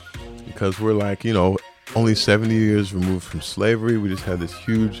flourishing because we're like, you know, only 70 years removed from slavery. We just had this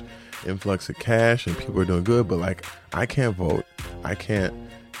huge influx of cash and people are doing good. But like, I can't vote. I can't,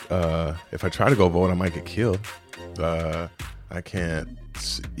 if I try to go vote, I might get killed. I can't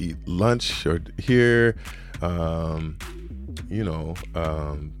eat lunch or here, you know,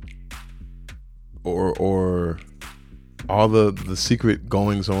 or all the secret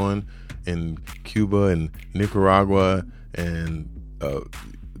goings on in Cuba and Nicaragua and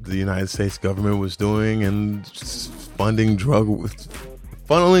the United States government was doing, and funneling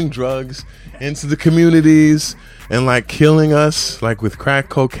drugs into the communities and like killing us, like with crack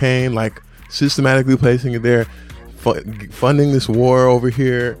cocaine, like systematically placing it there, funding this war over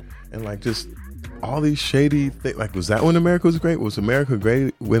here, and like just all these shady things. Like, was that when America was great? Was America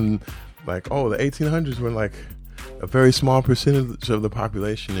great when like, oh, the 1800s when like a very small percentage of the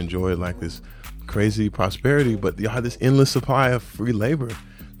population enjoyed like this crazy prosperity, but you had this endless supply of free labor?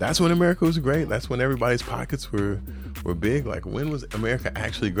 That's when America was great. That's when everybody's pockets were big. Like, when was America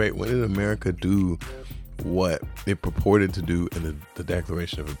actually great? When did America do what it purported to do in the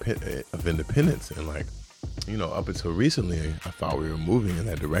Declaration of Independence? And like, you know, up until recently, I thought we were moving in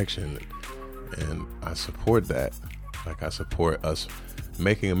that direction, and I support that. Like, I support us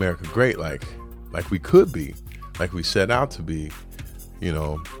making America great, like we could be, like we set out to be, you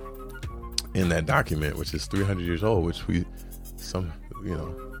know, in that document, which is 300 years old, which you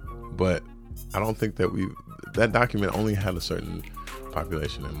know, but I don't think that that document only had a certain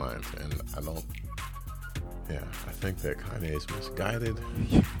population in mind, and I think that Kanye is misguided.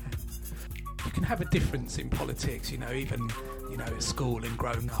 You can have a difference in politics, you know, even, you know, at school and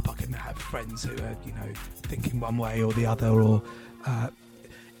growing up, I can have friends who are, you know, thinking one way or the other, or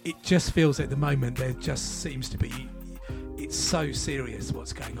it just feels at the moment there just seems to be, it's so serious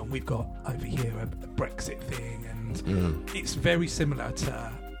what's going on. We've got over here a Brexit thing, and it's very similar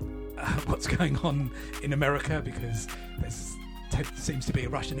to what's going on in America, because there's seems to be a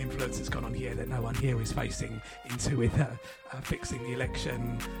Russian influence that's gone on here that no one here is facing into with fixing the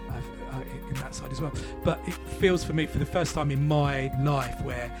election in that side as well. But it feels for me, for the first time in my life,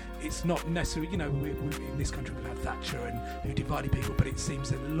 where it's not necessarily, you know, we in this country we've had Thatcher and who divided people, but it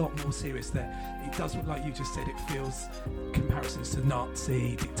seems a lot more serious, that it does, like you just said, it feels comparisons to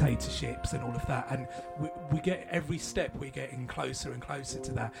Nazi dictatorships and all of that, and we get every step we're getting closer and closer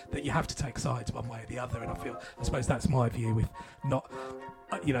to that you have to take sides one way or the other. And I suppose that's my view with not,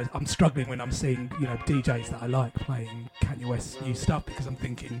 you know, I'm struggling when I'm seeing, you know, DJs that I like playing Kanye West's new stuff, because I'm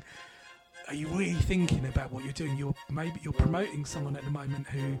thinking, are you really thinking about what you're doing? You're promoting someone at the moment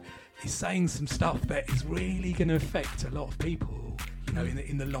who is saying some stuff that is really going to affect a lot of people, you know,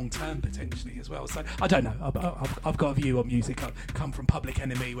 in the long term potentially as well. So I don't know. I've got a view on music. I come from Public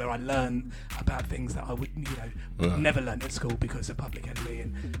Enemy, where I learn about things that I would, you know, never learn at school because of Public Enemy,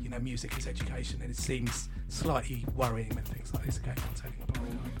 and you know, music is education, and it seems slightly worrying when things like this are going on, taking a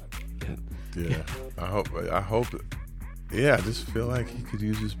long time. I hope. Yeah, I just feel like he could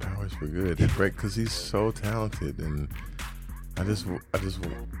use his powers for good, because he's so talented, and I just,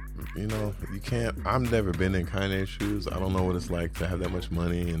 you know, you can't. I've never been in Kanye's shoes. I don't know what it's like to have that much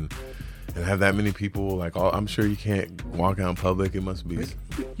money and have that many people. Like, I'm sure you can't walk out in public. It must be.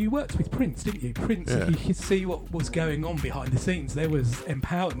 You worked with Prince, didn't you? Prince, you could see what was going on behind the scenes. There was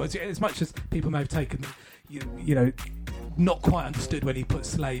empowerment. As much as people may have taken, you know, not quite understood when he put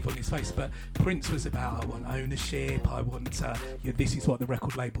slave on his face, but Prince was about, I want ownership, I want, this is what the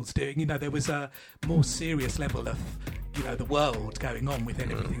record label's doing. You know, there was a more serious level of, you know, the world going on within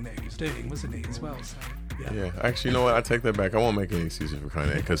everything that he was doing, wasn't he, as well? So, Yeah, actually, you know what? I take that back. I won't make any excuses for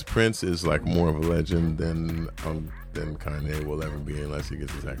Kanye because Prince is like more of a legend than Kanye will ever be unless he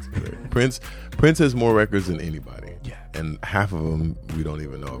gets his act together. Prince has more records than anybody. Yeah. And half of them we don't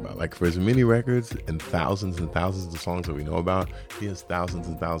even know about. Like for as many records and thousands of songs that we know about, he has thousands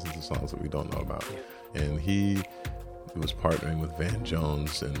and thousands of songs that we don't know about. Yeah. And he was partnering with Van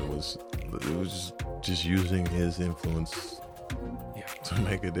Jones, and it was just using his influence to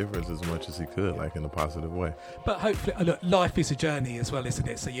make a difference as much as he could, like in a positive way. But hopefully, look, life is a journey as well, isn't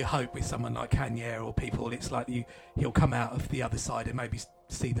it? So you hope with someone like Kanye or people, it's like he'll come out of the other side and maybe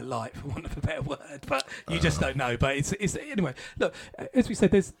see the light, for want of a better word. But you just don't know. But it's anyway. Look, as we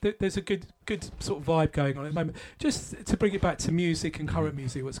said, there's a good sort of vibe going on at the moment. Just to bring it back to music and current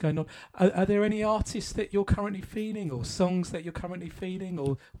music, what's going on? Are there any artists that you're currently feeling, or songs that you're currently feeling,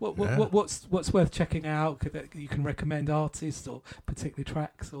 or what's worth checking out? That you can recommend artists or particular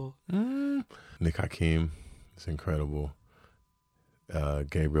tracks, or Nick Hakim is incredible.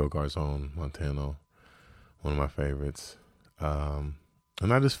 Gabriel Garzon Montano, one of my favorites.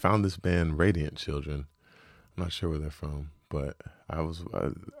 And I just found this band, Radiant Children. I'm not sure where they're from, but I'm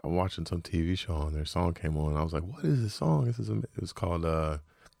watching some TV show and their song came on. And I was like, "What is this song?" It was called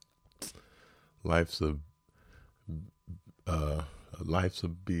 "Life's a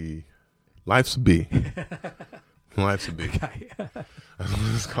Bee." Life's a Bee. Life's a Bee. Okay. That's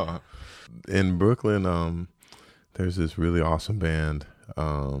what it's called. In Brooklyn, there's this really awesome band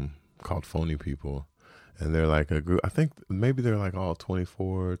called Phony People. And they're like a group, I think maybe they're like all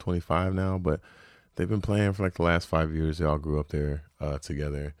 24, 25 now, but they've been playing for like the last 5 years. They all grew up there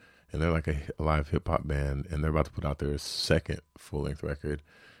together. And they're like a live hip-hop band. And they're about to put out their second full-length record.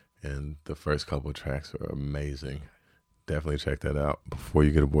 And the first couple of tracks are amazing. Definitely check that out. Before You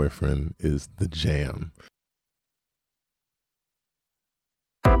Get a Boyfriend is the jam.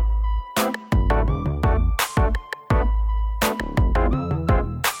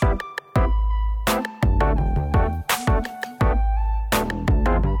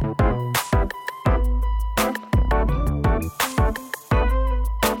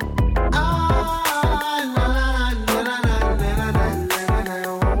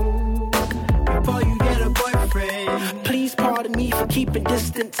 Keeping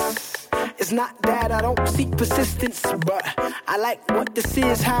distance. It's not that I don't seek persistence, but I like what this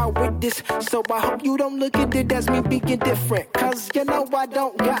is, how I with this. So I hope you don't look at it as me being different, cause you know I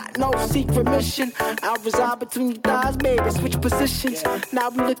don't got no secret mission. I reside between your thighs, baby, switch positions. Now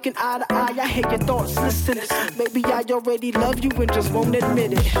we looking eye to eye, I hear your thoughts, listen. Maybe I already love you and just won't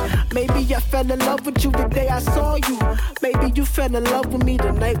admit it. Maybe I fell in love with you the day I saw you. Maybe you fell in love with me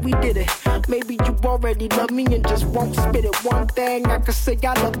the night we did it. Maybe you already love me and just won't spit it. One thing I can say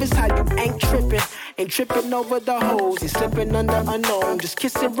I love is how you ain't tripping over the hoes. You're slipping under unknown. Just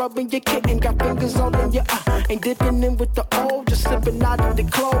kissing, rubbing your kitten, got fingers all in your ain't dipping in with the old. Just slipping out of the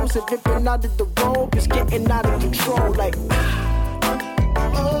clothes and ripping out of the robe. Just getting out of control, like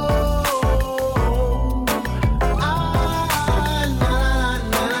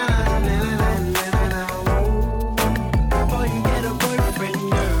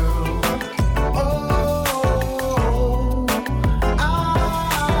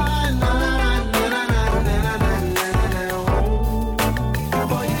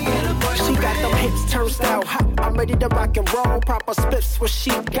ready to rock and roll, proper spliffs what she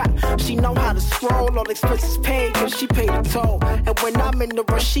got. She know how to scroll, all expenses paid, cause she paid the toll. And when I'm in the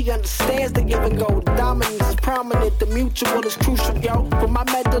rush, she understands the give and go. The dominance is prominent, the mutual is crucial, yo. Put my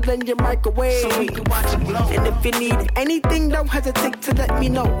metal in your microwave, so we can watch it glow. And if you need anything, don't hesitate to let me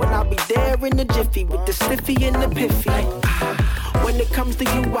know. And I'll be there in the jiffy, with the stiffy and the piffy. When it comes to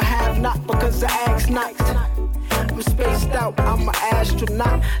you, I have not, because I ask not. I'm spaced out, I'm an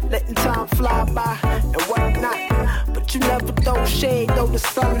astronaut, letting time fly by and whatnot. But you never throw shade, though the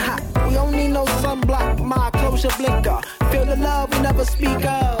sun hot. We don't need no sunblock, my close your blinker. Feel the love we never speak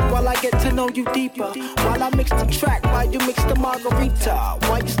of, while I get to know you deeper. While I mix the track, while you mix the margarita.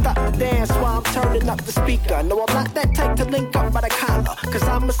 While you stop the dance, while I'm turning up the speaker. No, I'm not that type to link up by the collar, cause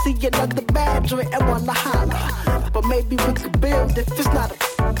I'ma see another bad joint and wanna holler. But maybe we could build if it's not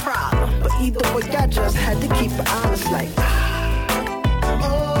a problem. But either way, I just had to keep it honest, like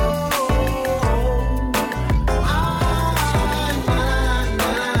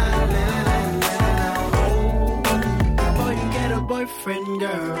boy, you get a boyfriend,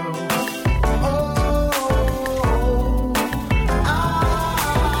 girl.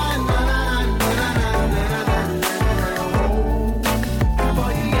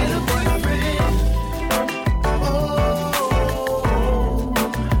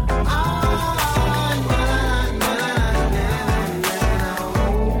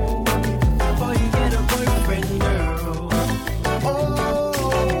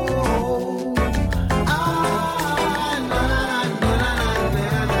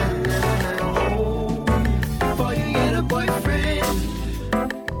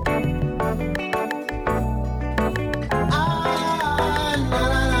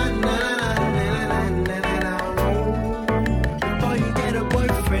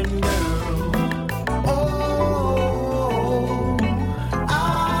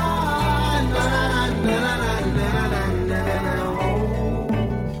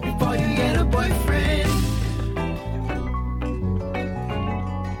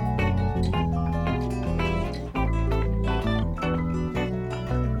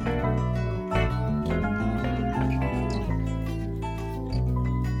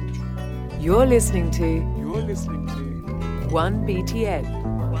 You're listening to 1BTN.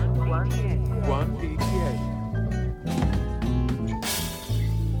 1BTN.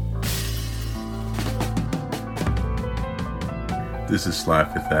 This is Sly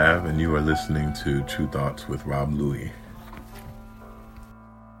Fifth Ave, and you are listening to True Thoughts with Rob Louie.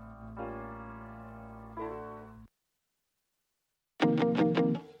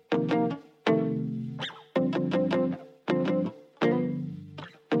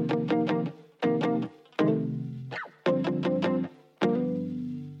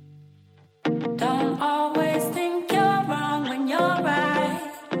 Don't always think you're wrong when you're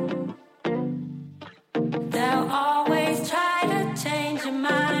right. They'll always try to change your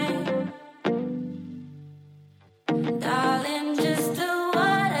mind. Darling, just do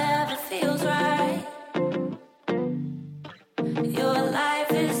whatever feels right. Your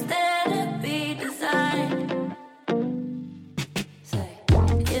life is there to be designed. Say,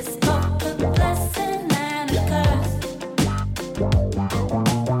 it's both a blessing and a curse.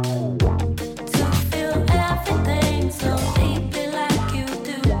 Everything so deeply like you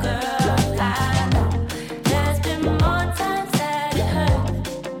do, girl. I know there's been more times that it hurt,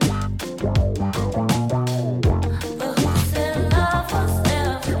 but who said love was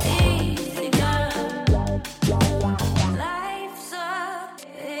never easy, girl? Life's a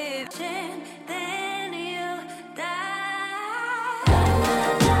bitchin', then you die. La, la,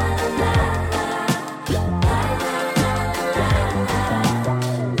 la, la,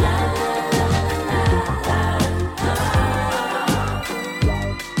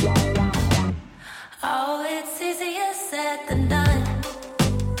 oh, it's easier said than done.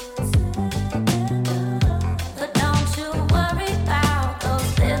 But don't you worry about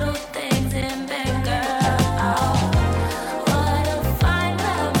those little things in bed, girl. Oh, what a fine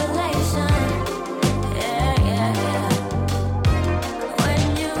revelation. Yeah, yeah, yeah. When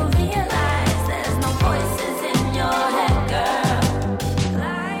you realize there's no voices in your head, girl.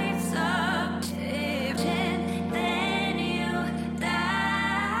 Life's a bitchin', then you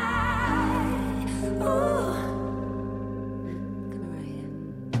die. Ooh.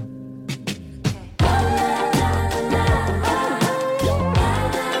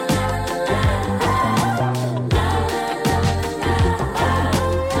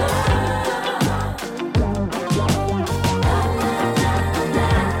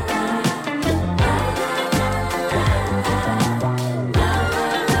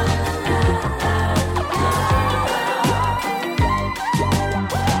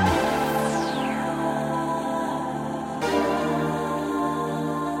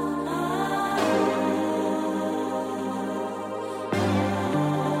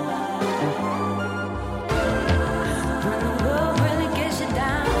 World really gets you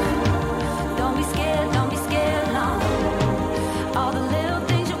down. Don't be scared, no. All the little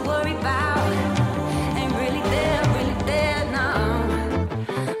things you worry about ain't really there, no.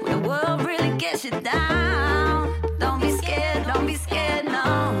 When the world really gets you down, don't be scared, no.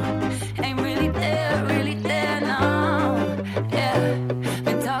 Ain't really there, no. Yeah,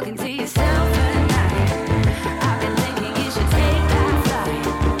 been talking to yourself at night. I've been thinking you should take that flight.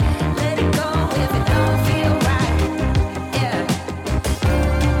 Let it go if it don't feel right. Yeah.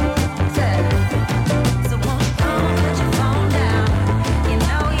 So won't you come put your phone down? You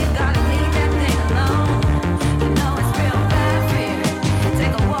know you gotta leave that thing alone. You know it's real bad for you.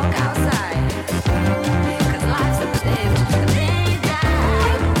 Take a walk outside. 'Cause life's a bitch. And then you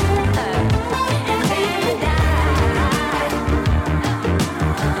die. And then you die.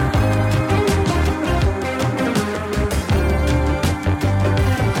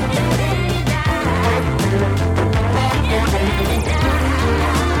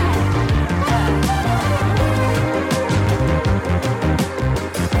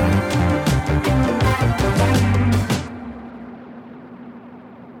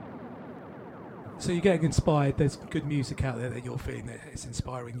 So you're getting inspired. There's good music out there that you're feeling that it's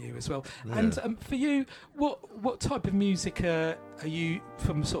inspiring you as well. Yeah. And for you, what type of music are you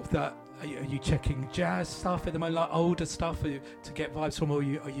from? Sort of that? Are you checking jazz stuff at the moment, like older stuff, to get vibes from? Or are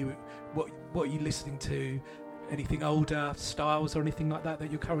you what are you listening to? Anything older styles or anything like that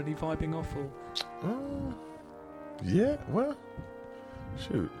you're currently vibing off? Or Yeah, well,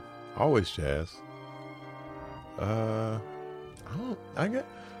 shoot, always jazz.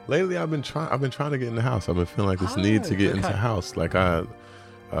 Lately I've been trying to get in the house. I've been feeling like this need to get into house. Like I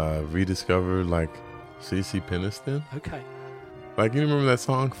rediscovered like CeCe Peniston. Okay. Like, you remember that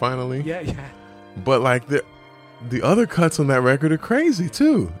song, Finally? Yeah. But like the other cuts on that record are crazy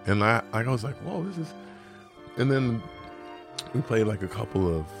too. And I was like, whoa, this is. And then we played like a couple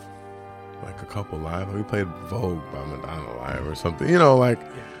live. We played Vogue by Madonna live or something. You know, like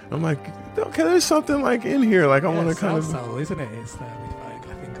I'm like, okay, there's something like in here. Like I want to kind of soul, isn't it? It's with Vogue,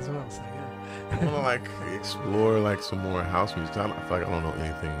 I think, as well. So yeah. I want to like explore like some more house music. I feel like I don't know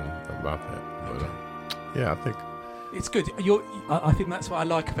anything about that, but yeah, I think it's good. I think that's what I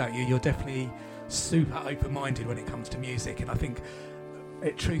like about you. You're definitely super open-minded when it comes to music, and I think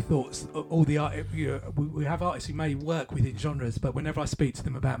at True Thoughts, all the art, we have artists who may work within genres, but whenever I speak to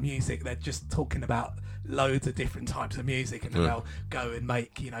them about music, they're just talking about loads of different types of music, and they'll go and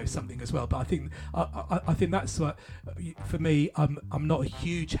make something as well. But I think that's what, for me, I'm not a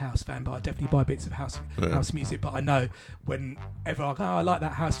huge house fan, but I definitely buy bits of house music. But I know whenever I go, I like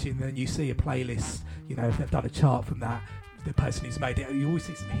that house tune, then you see a playlist, if they've done a chart from that, the person who's made it, you always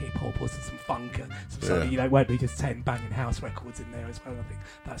see some hip hop or some funk, something, it won't be just 10 banging house records in there as well. I think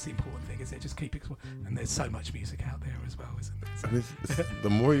that's the important thing, is it? Just keep it, and there's so much music out there as well, isn't there? So. The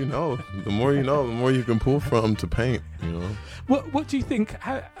more you know, the more you can pull from to paint. What do you think?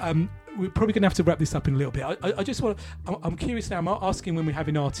 We're probably going to have to wrap this up in a little bit. I just want. I'm curious now. I'm asking when we're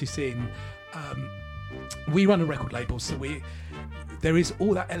having artists in. We run a record label, so there is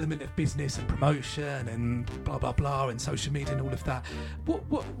all that element of business and promotion and blah blah blah and social media and all of that.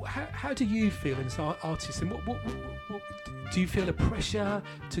 How do you feel as an artist, and what do you feel a pressure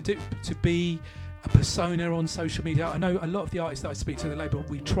to be a persona on social media? I know a lot of the artists that I speak to in the label,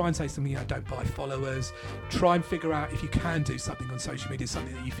 we try and say something, don't buy followers. Try and figure out if you can do something on social media,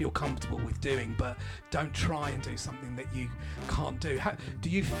 something that you feel comfortable with doing, but don't try and do something that you can't do. Do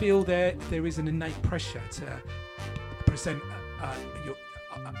you feel there is an innate pressure to present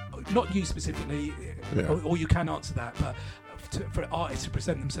not you specifically, or you can answer that, but for artists to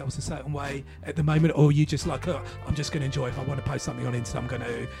present themselves a certain way at the moment, or you just like, I'm just going to enjoy. If I want to post something on Insta, I'm going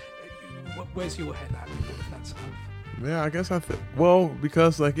to. Where's your head at with all of that stuff? Yeah, I guess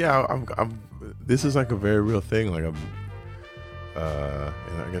because I'm this is like a very real thing. Like and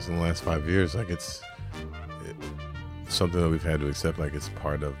I guess in the last 5 years, like it's something that we've had to accept. Like it's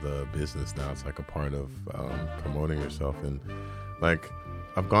part of the business now. It's like a part of promoting yourself, and like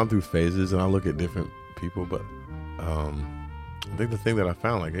I've gone through phases, and I look at different people, but I think the thing that I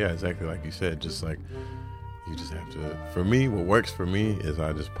found, like, exactly like you said, just like you just have to. For me, what works for me is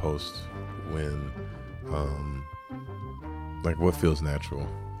I just post when, like, what feels natural.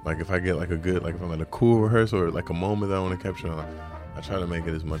 Like if I get like if I'm at a cool rehearsal or like a moment that I want to capture, I try to make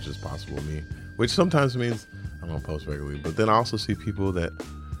it as much as possible me, which sometimes means I don't post regularly. But then I also see people that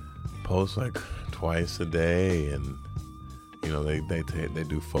post like twice a day, and they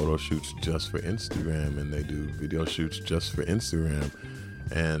do photo shoots just for Instagram, and they do video shoots just for Instagram,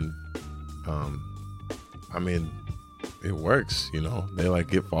 and I mean, it works. They like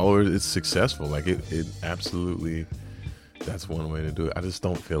get followers. It's successful. Like it absolutely. That's one way to do it. I just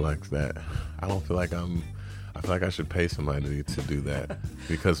don't feel like that. I feel like I should pay somebody to do that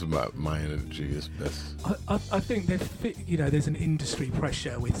because my energy is best. I think there's an industry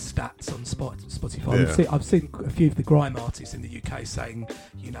pressure with stats on Spotify. Yeah. I've seen a few of the grime artists in the UK saying,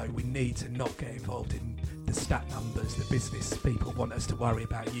 we need to not get involved in the stat numbers. The business people want us to worry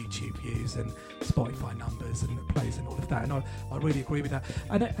about YouTube views and Spotify numbers and the plays and all of that. And I really agree with that.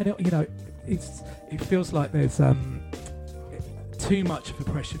 And it feels like there's too much of a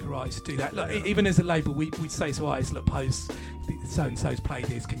pressure for artists to do that. Like, even as a label, we say to artists, look, post so and so's played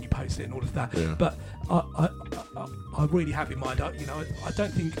this, can you post it and all of that? Yeah. But I really have in mind, I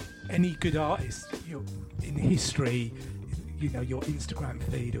don't think any good artist in history, your Instagram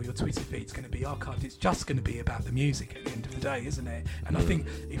feed or your Twitter feed is going to be archived. It's just going to be about the music at the end of the day, isn't it? And I think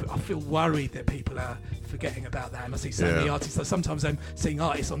I feel worried that people are forgetting about that. And I see so many artists. Like sometimes I'm seeing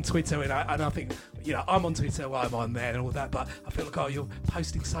artists on Twitter, and I think, I'm on Twitter while I'm on there and all that. But I feel like, you're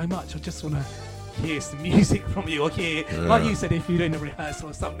posting so much. I just want to hear some music from you, or hear, like you said, if you're doing a rehearsal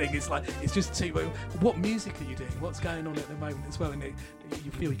or something, it's just too. What music are you doing? What's going on at the moment as well? And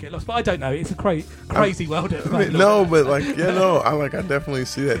you feel you get lost. But I don't know. It's a crazy world at the moment. No, but I definitely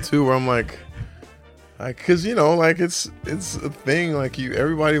see that too. Where I'm like, because it's a thing. Like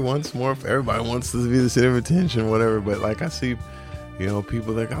everybody wants more. Everybody wants to be the center of attention, whatever. But like I see,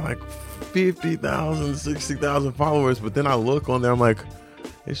 people that got like 50,000, 60,000 followers. But then I look on there, I'm like,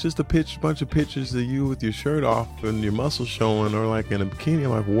 it's just a bunch of pictures of you with your shirt off and your muscles showing, or like in a bikini. I'm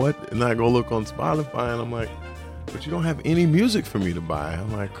like, what? And I go look on Spotify, and I'm like, but you don't have any music for me to buy.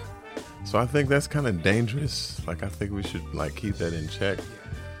 I'm like, so I think that's kind of dangerous. Like I think we should like keep that in check,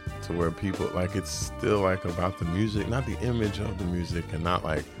 to where people like it's still like about the music, not the image of the music, and not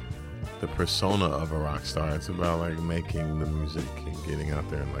like the persona of a rock star. It's about like making the music and getting out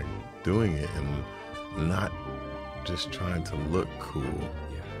there and like doing it, and not just trying to look cool.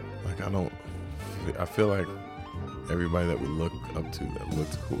 Like I feel like everybody that we looked up to that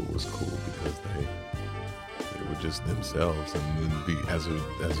looked cool was cool because they were just themselves, and then as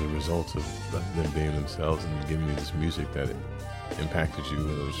a result of them being themselves and giving you this music that it impacted you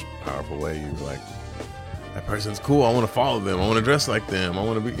in a powerful way. You were like, that person's cool. I want to follow them. I want to dress like them. I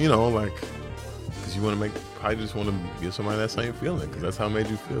want to be, because you want to probably just want to give somebody that same feeling because that's how it made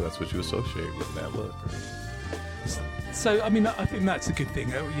you feel. That's what you associate with that look. So, I mean, I think that's a good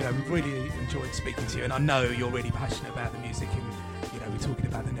thing. We've really enjoyed speaking to you, and I know you're really passionate about the music, and we're talking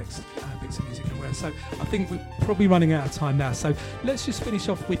about the next bits of music and where. So, I think we're probably running out of time now. So, let's just finish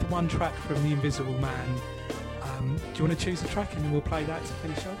off with one track from The Invisible Man. Do you want to choose a track, and then we'll play that to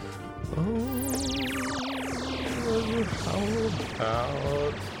finish off?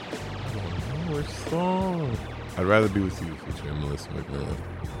 Which song? I'd Rather Be With You featuring Melissa McMillan.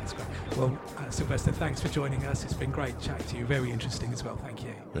 That's great. Well, Sylvester, thanks for joining us. It's been great chatting to you. Very interesting as well. Thank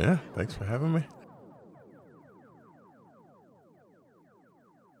you. Yeah, thanks for having me.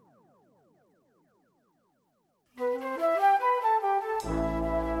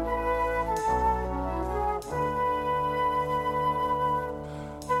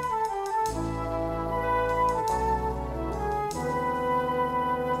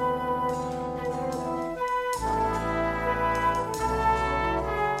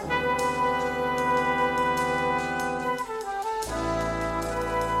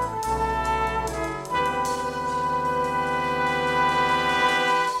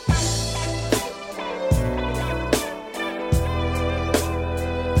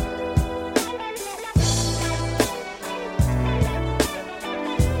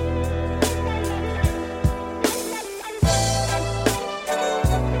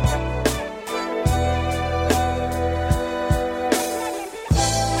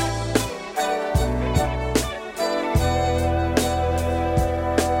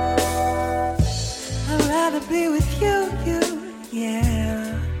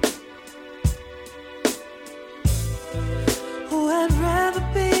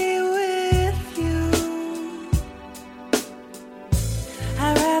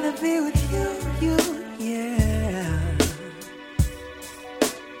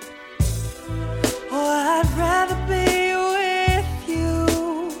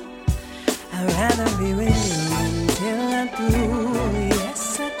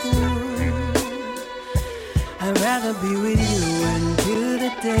 I'd rather be with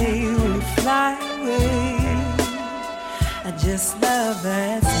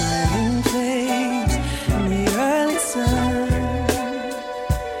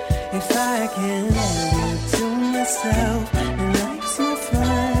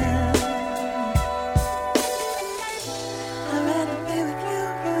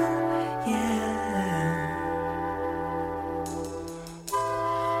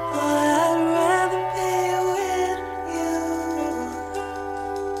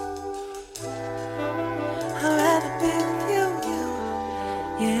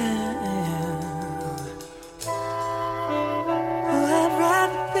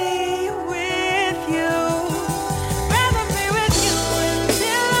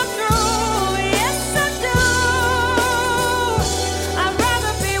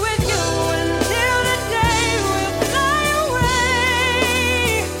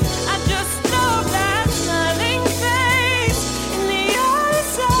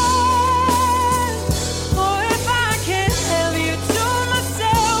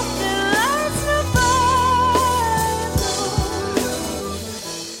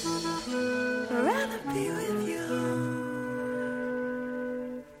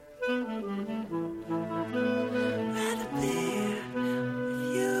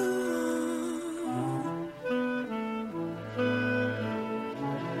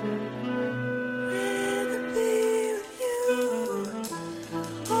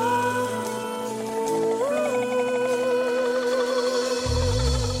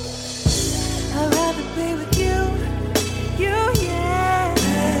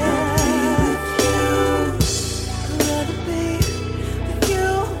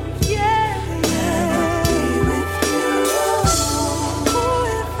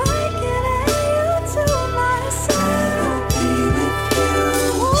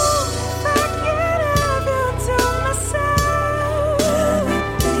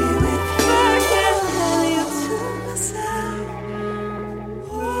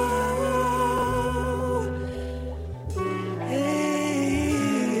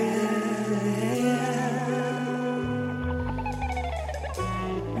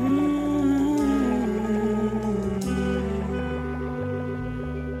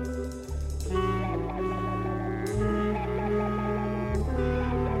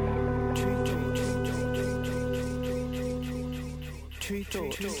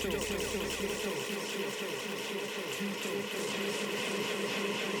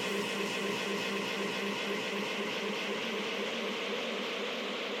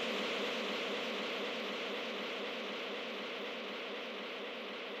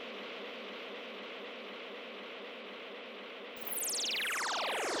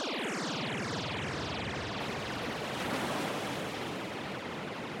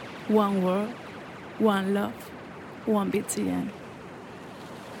One world, one love, one BTN.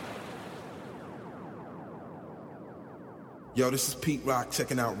 Yo, this is Pete Rock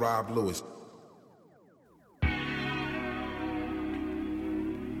checking out Rob Lewis.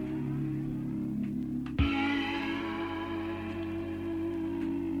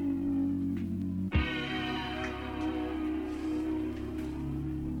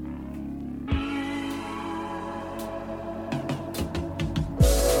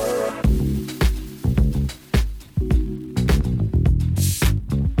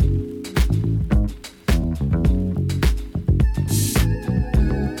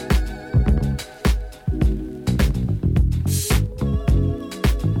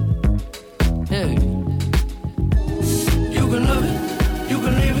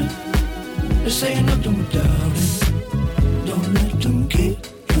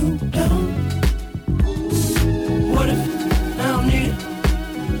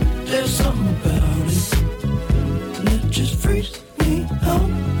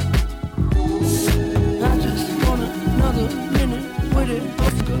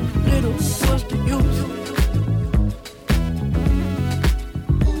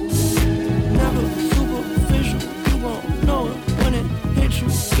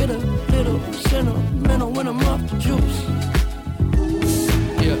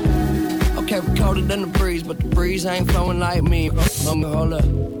 Ain't flowing like me. Hold up.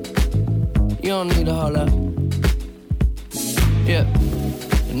 You don't need to hold up. Yeah.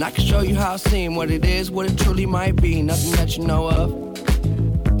 And I can show you how I seem, what it is, what it truly might be. Nothing that you know of.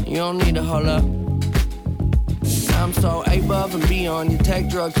 You don't need to hold up. I'm so above and beyond. You take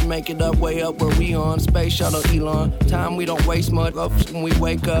drugs to make it up, way up where we on. Space shuttle Elon. Time we don't waste much. When we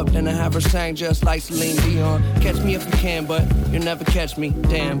wake up, then I have her sang just like Celine Dion. Catch me if you can, but you'll never catch me.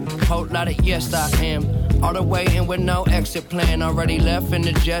 Damn. Whole lot of yes, I am. All the way in with no exit plan. Already left and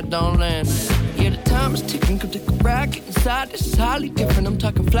the jet don't land. Yeah, the time is ticking. Come take a ride, get inside. This is highly different. I'm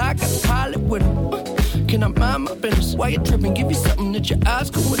talking fly, got the pilot with him. Can I mind my business? Why you tripping? Give you something that your eyes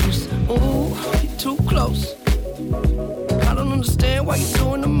can witness. Ooh, you too close. I don't understand why you're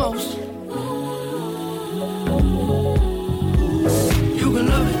doing the most. You can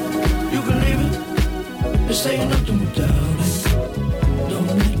love it, you can leave it. This ain't nothing without it. Don't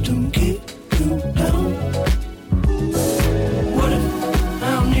let them keep you down. What if I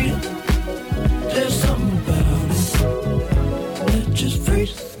don't need it? There's something about it that just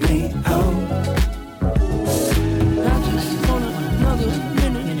freaks me out. I just want another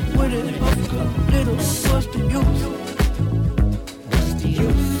minute with it. Little, what's the use? What's the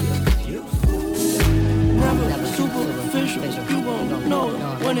use? Never superficial. You won't know it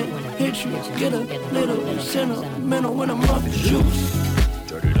when it hits you. Get a little sentimental when I'm off the juice.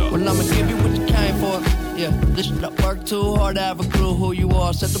 Well, I'ma give you what you came for. Yeah, this shit I work too hard to have a clue who you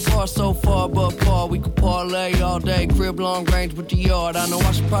are. Set the bar so far above par. We could parlay all day, crib long range with the yard. I know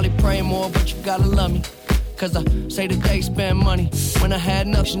I should probably pray more, but you gotta love me. Cause I say that they spend money. When I had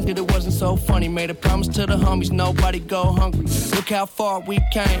nothing, it wasn't so funny. Made a promise to the homies, nobody go hungry. Look how far we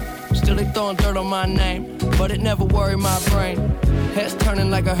came. Still they throwing dirt on my name, but it never worried my brain. Heads turning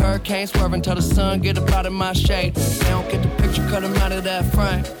like a hurricane, swerving till the sun get up out of my shade. They don't get the picture, cut them out of that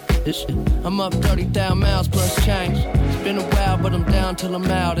frame. This shit, I'm up 30,000 miles plus change. It's been a while, but I'm down till I'm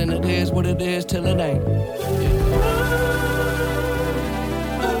out. And it is what it is till it ain't.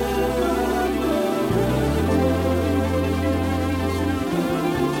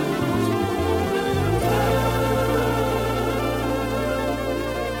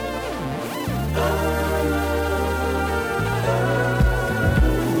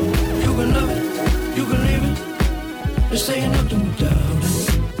 This ain't nothing without it.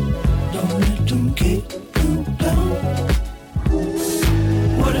 Don't let them keep you down.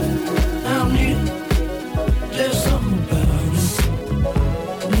 What if I don't need it? There's something about it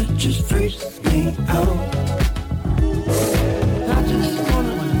that just freaks me out. I just want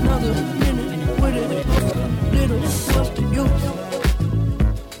another minute with it. Little, what's the use?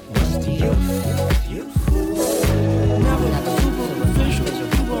 What's the use? Never superficial.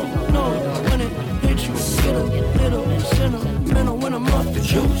 You won't know when it hits you. Get a little sentimental when I'm off the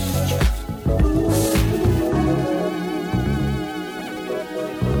juice.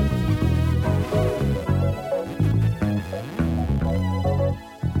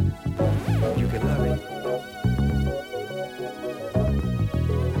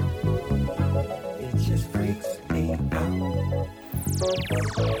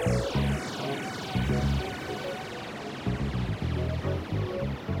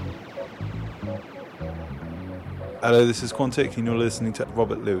 Hello, this is Quantic and you're listening to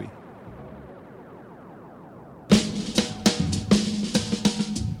Robert Louis.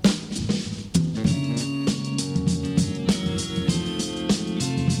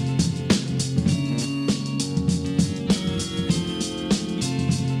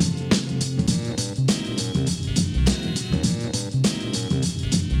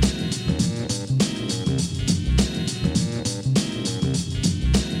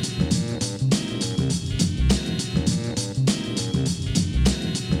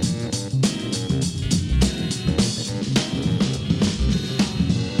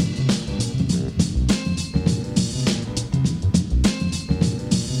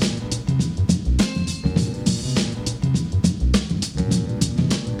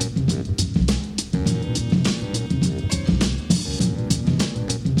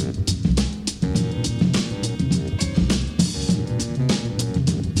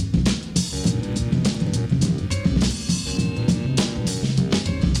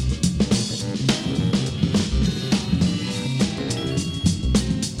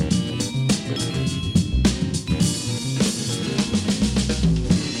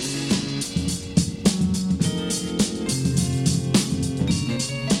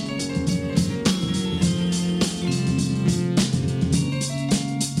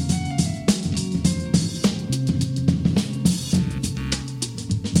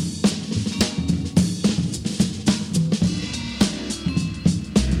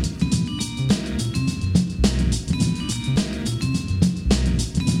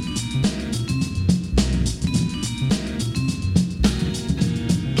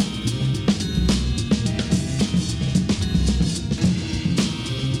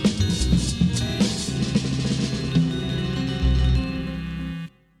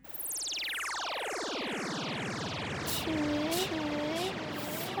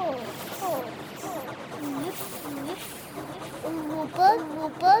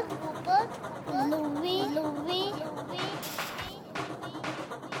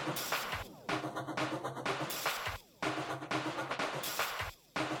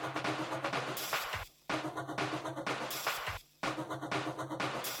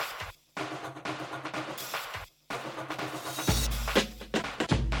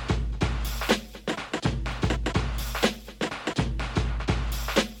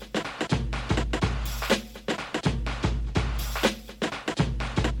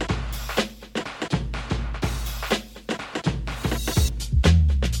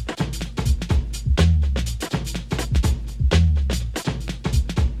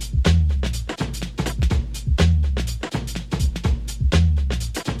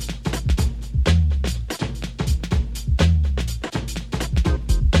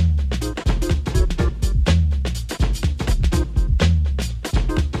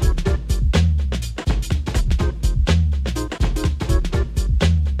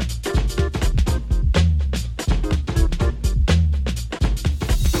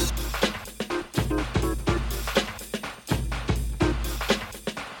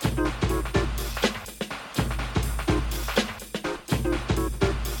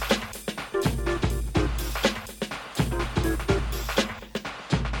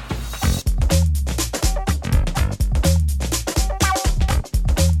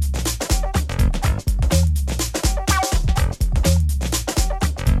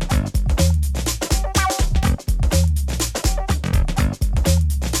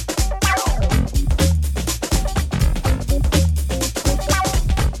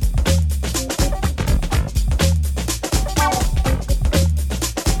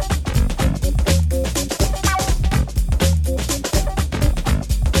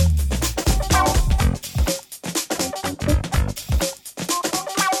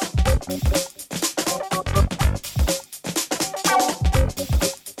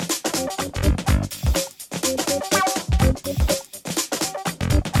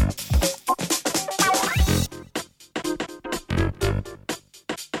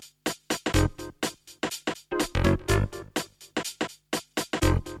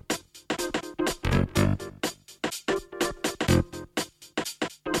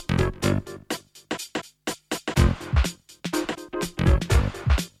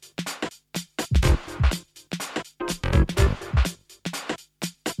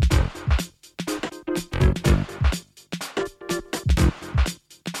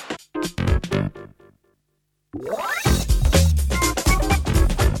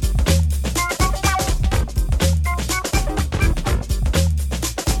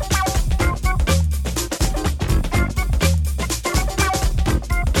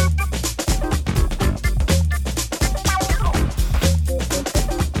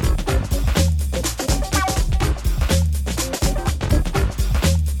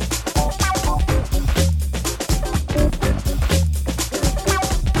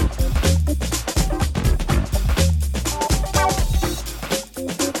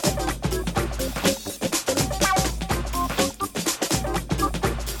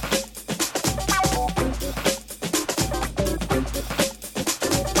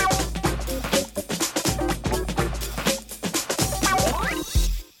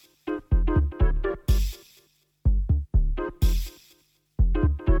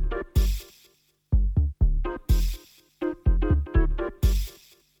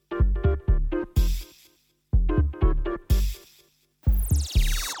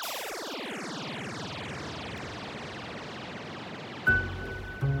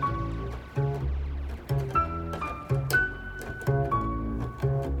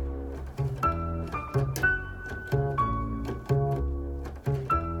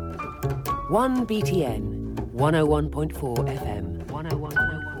 1BTN 101.4 FM.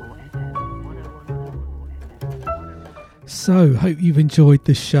 101.4 FM. So, hope you've enjoyed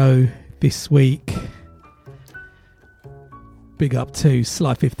the show this week. Big up to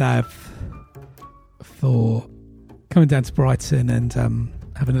Sly Fifth Ave for coming down to Brighton and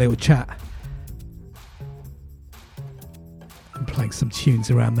having a little chat and playing some tunes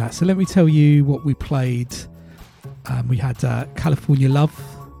around that. So let me tell you what we played. We had California Love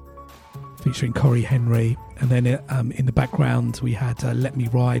featuring Corey Henry, and then in the background we had Let Me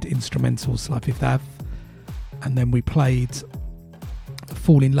Ride instrumental, Sly Fifth Ave, and then we played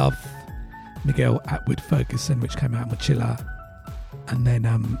Fall in Love, Miguel Atwood Ferguson, which came out in Mochila, and then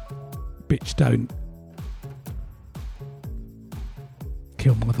Bitch Don't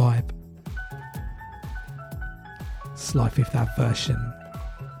Kill My Vibe, Sly Fifth Ave version,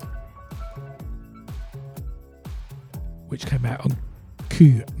 which came out on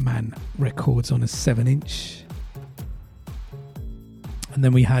Q-Man Records on a 7-inch. And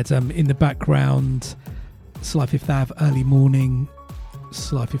then we had in the background Sly Fifth Ave Early Morning,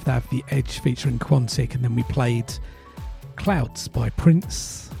 Sly Fifth Ave The Edge featuring Quantic, and then we played Clouds by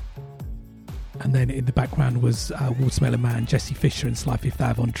Prince. And then in the background was Watermelon Man, Jesse Fisher and Sly Fifth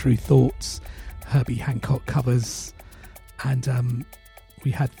Ave on True Thoughts, Herbie Hancock covers, and we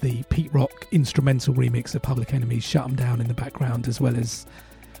had the Pete Rock instrumental remix of Public Enemy's Shut 'Em Down in the background, as well as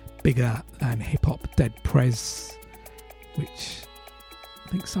Bigger Than Hip Hop Dead Prez, which I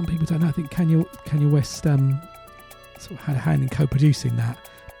think some people don't know. I think Kanye West sort of had a hand in co-producing that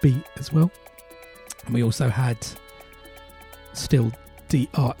beat as well. And we also had Still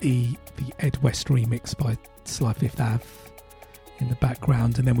DRE, the Ed West remix by Sly Fifth Ave in the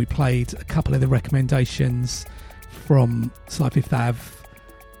background. And then we played a couple of the recommendations from Sly Fifth Ave: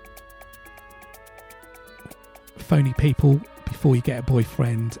 Phony People, Before You Get a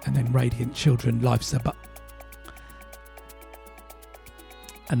Boyfriend, and then Radiant Children, Life's a But.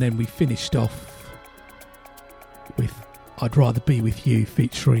 And then we finished off with I'd Rather Be With You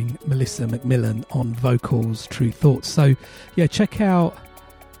featuring Melissa McMillan on vocals, True Thoughts. So yeah, check out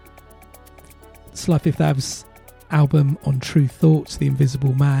Sly Fifth Ave's album on True Thoughts, The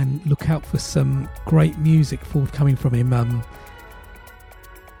Invisible Man. Look out for some great music forthcoming from him.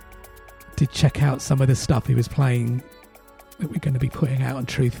 Did check out some of the stuff he was playing that we're going to be putting out on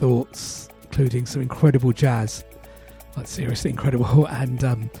True Thoughts, including some incredible jazz, like seriously incredible, and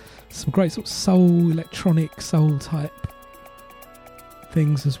some great sort of soul, electronic soul type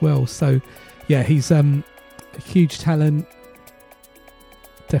things as well. So yeah, he's a huge talent,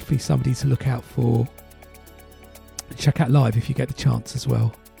 definitely somebody to look out for. Check out live if you get the chance as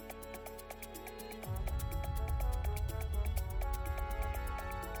well.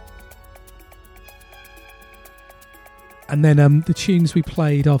 And then the tunes we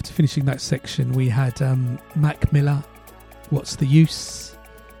played after finishing that section, we had Mac Miller, What's the Use,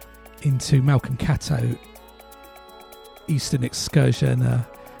 into Malcolm Cato, Eastern Excursion,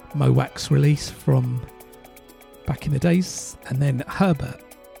 Mo Wax release from back in the days, and then Herbert,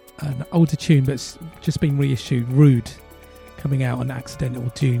 an older tune that's just been reissued, Rude, coming out on Accidental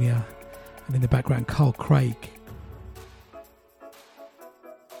Junior, and in the background Carl Craig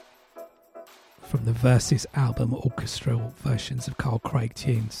from the Versus album, orchestral versions of Carl Craig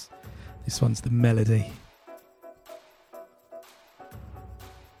tunes. This one's The Melody.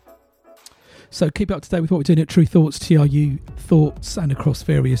 So keep up to date with what we're doing at True Thoughts, TRU Thoughts, and across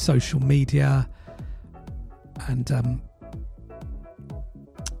various social media. And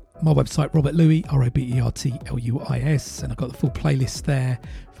my website, Robert Louis, RobertLuis, and I've got the full playlist there,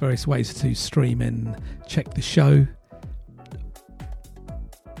 various ways to stream and check the show.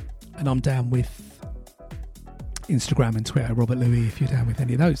 And I'm down with Instagram and Twitter, Robert Louis, if you're down with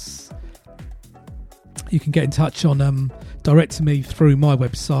any of those. You can get in touch on direct to me through my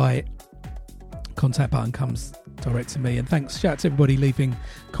website. Contact button comes direct to me. And thanks, shout out to everybody leaving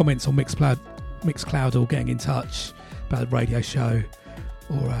comments on Mixcloud or getting in touch about the radio show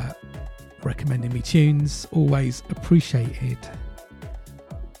or recommending me tunes. Always appreciated.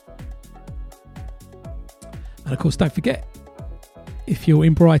 And of course, don't forget, if you're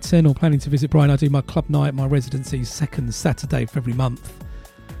in Brighton or planning to visit Brighton, I do my club night, my residency, second Saturday of every month.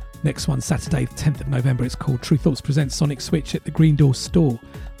 Next one, Saturday, the 10th of November. It's called True Thoughts Presents Sonic Switch at the Green Door Store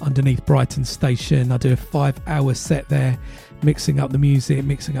underneath Brighton Station. I do a 5-hour set there, mixing up the music,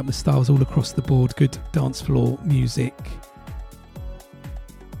 mixing up the styles all across the board. Good dance floor music.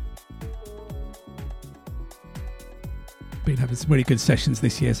 Been having some really good sessions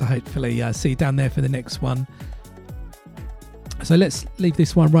this year, so hopefully see you down there for the next one. So let's leave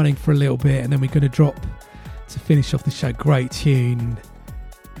this one running for a little bit, and then we're going to drop to finish off the show. Great tune.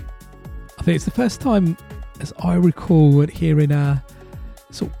 I think it's the first time, as I recall, hearing a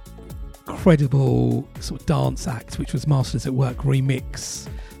sort of credible sort of dance act, which was Masters at Work remix,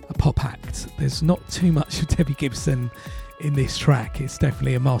 a pop act. There's not too much of Debbie Gibson in this track. It's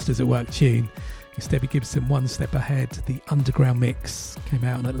definitely a Masters at Work tune. It's Debbie Gibson one step ahead. The Underground Mix came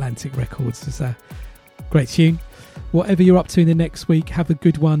out on Atlantic Records. It's a great tune. Whatever you're up to in the next week, have a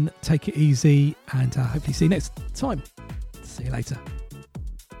good one, take it easy, and hopefully see you next time. See you later.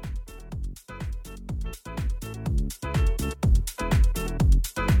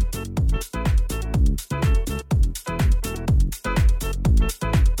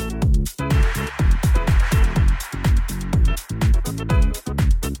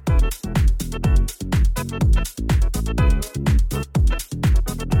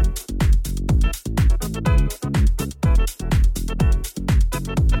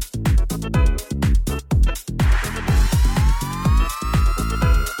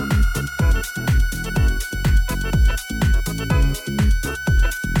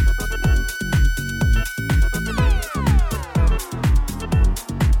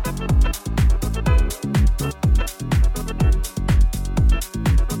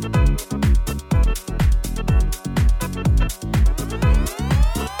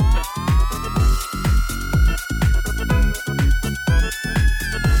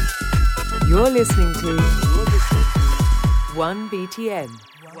 You're listening to 1BTN.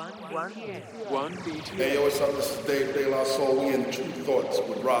 1BTN. Hey, yo, what's up? This is Dave De La Soul. We in True Thoughts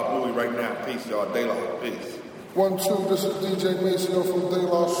with Rob Louie right now. Peace, y'all. De La. Peace. 1, 2, this is DJ Maceo from De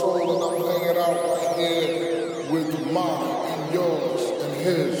La Soul, and I'm hanging out right here with mine and yours and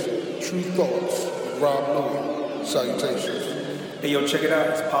his True Thoughts with Rob Louie. Salutations. Hey, yo, check it out.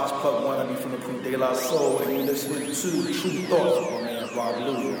 It's Posh Plug One. I be from the crew De La Soul, and you're listening to True Thoughts with my man Rob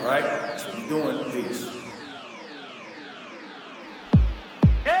Louie, all right? That's what we're doing. Peace.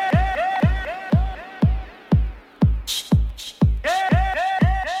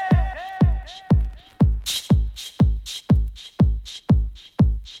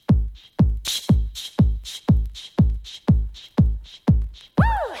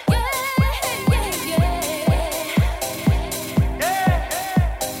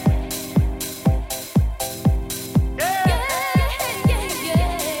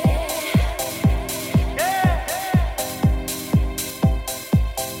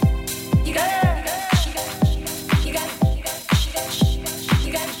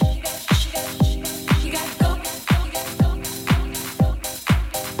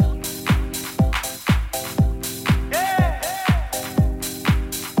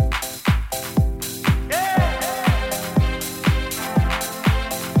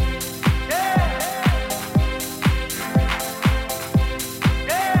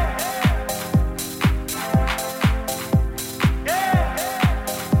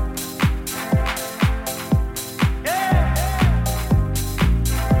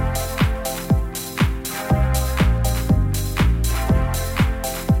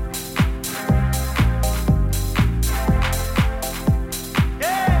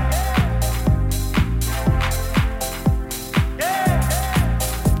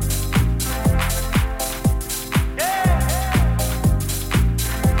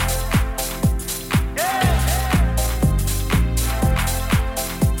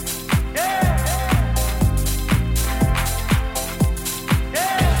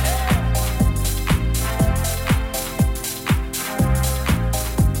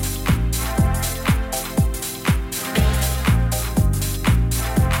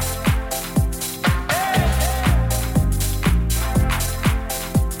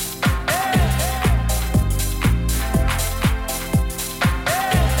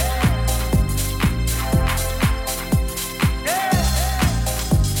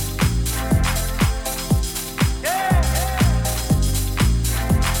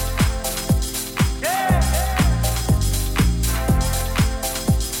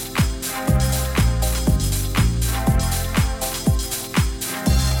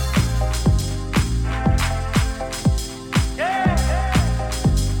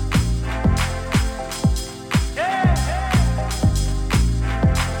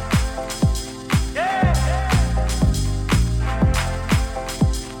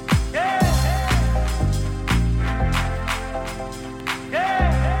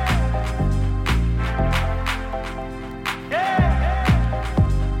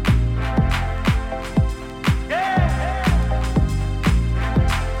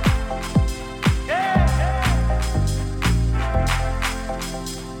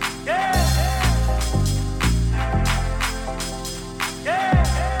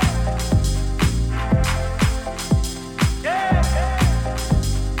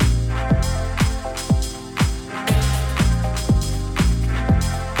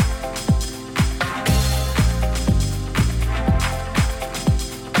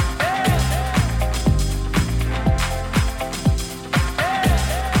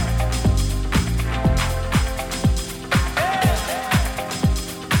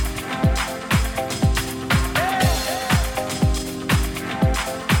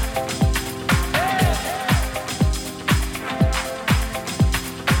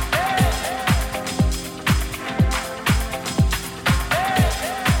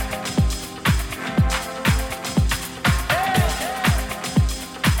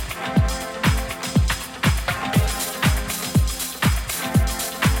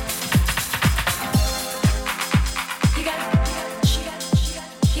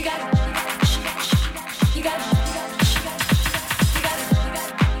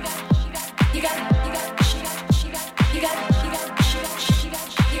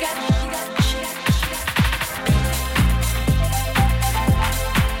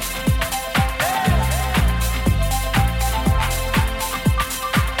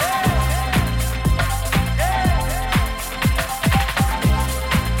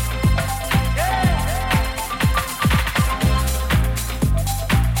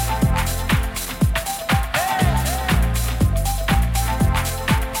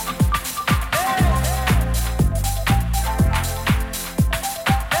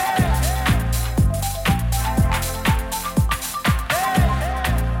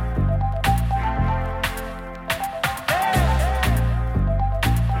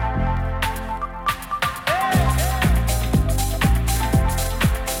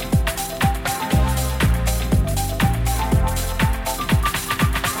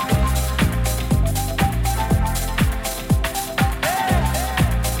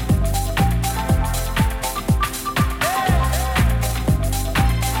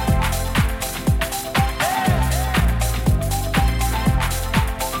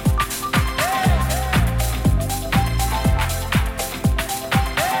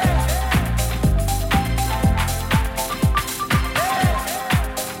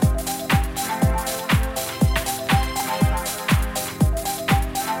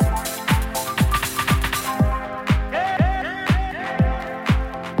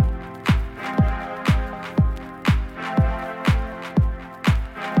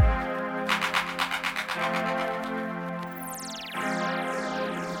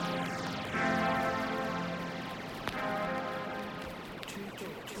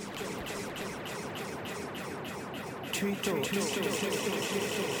 True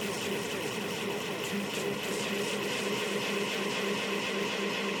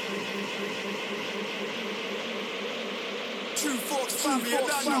Thoughts family, you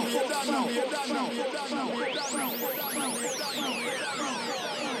don't know.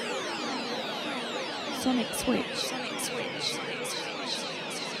 Sonic Switch.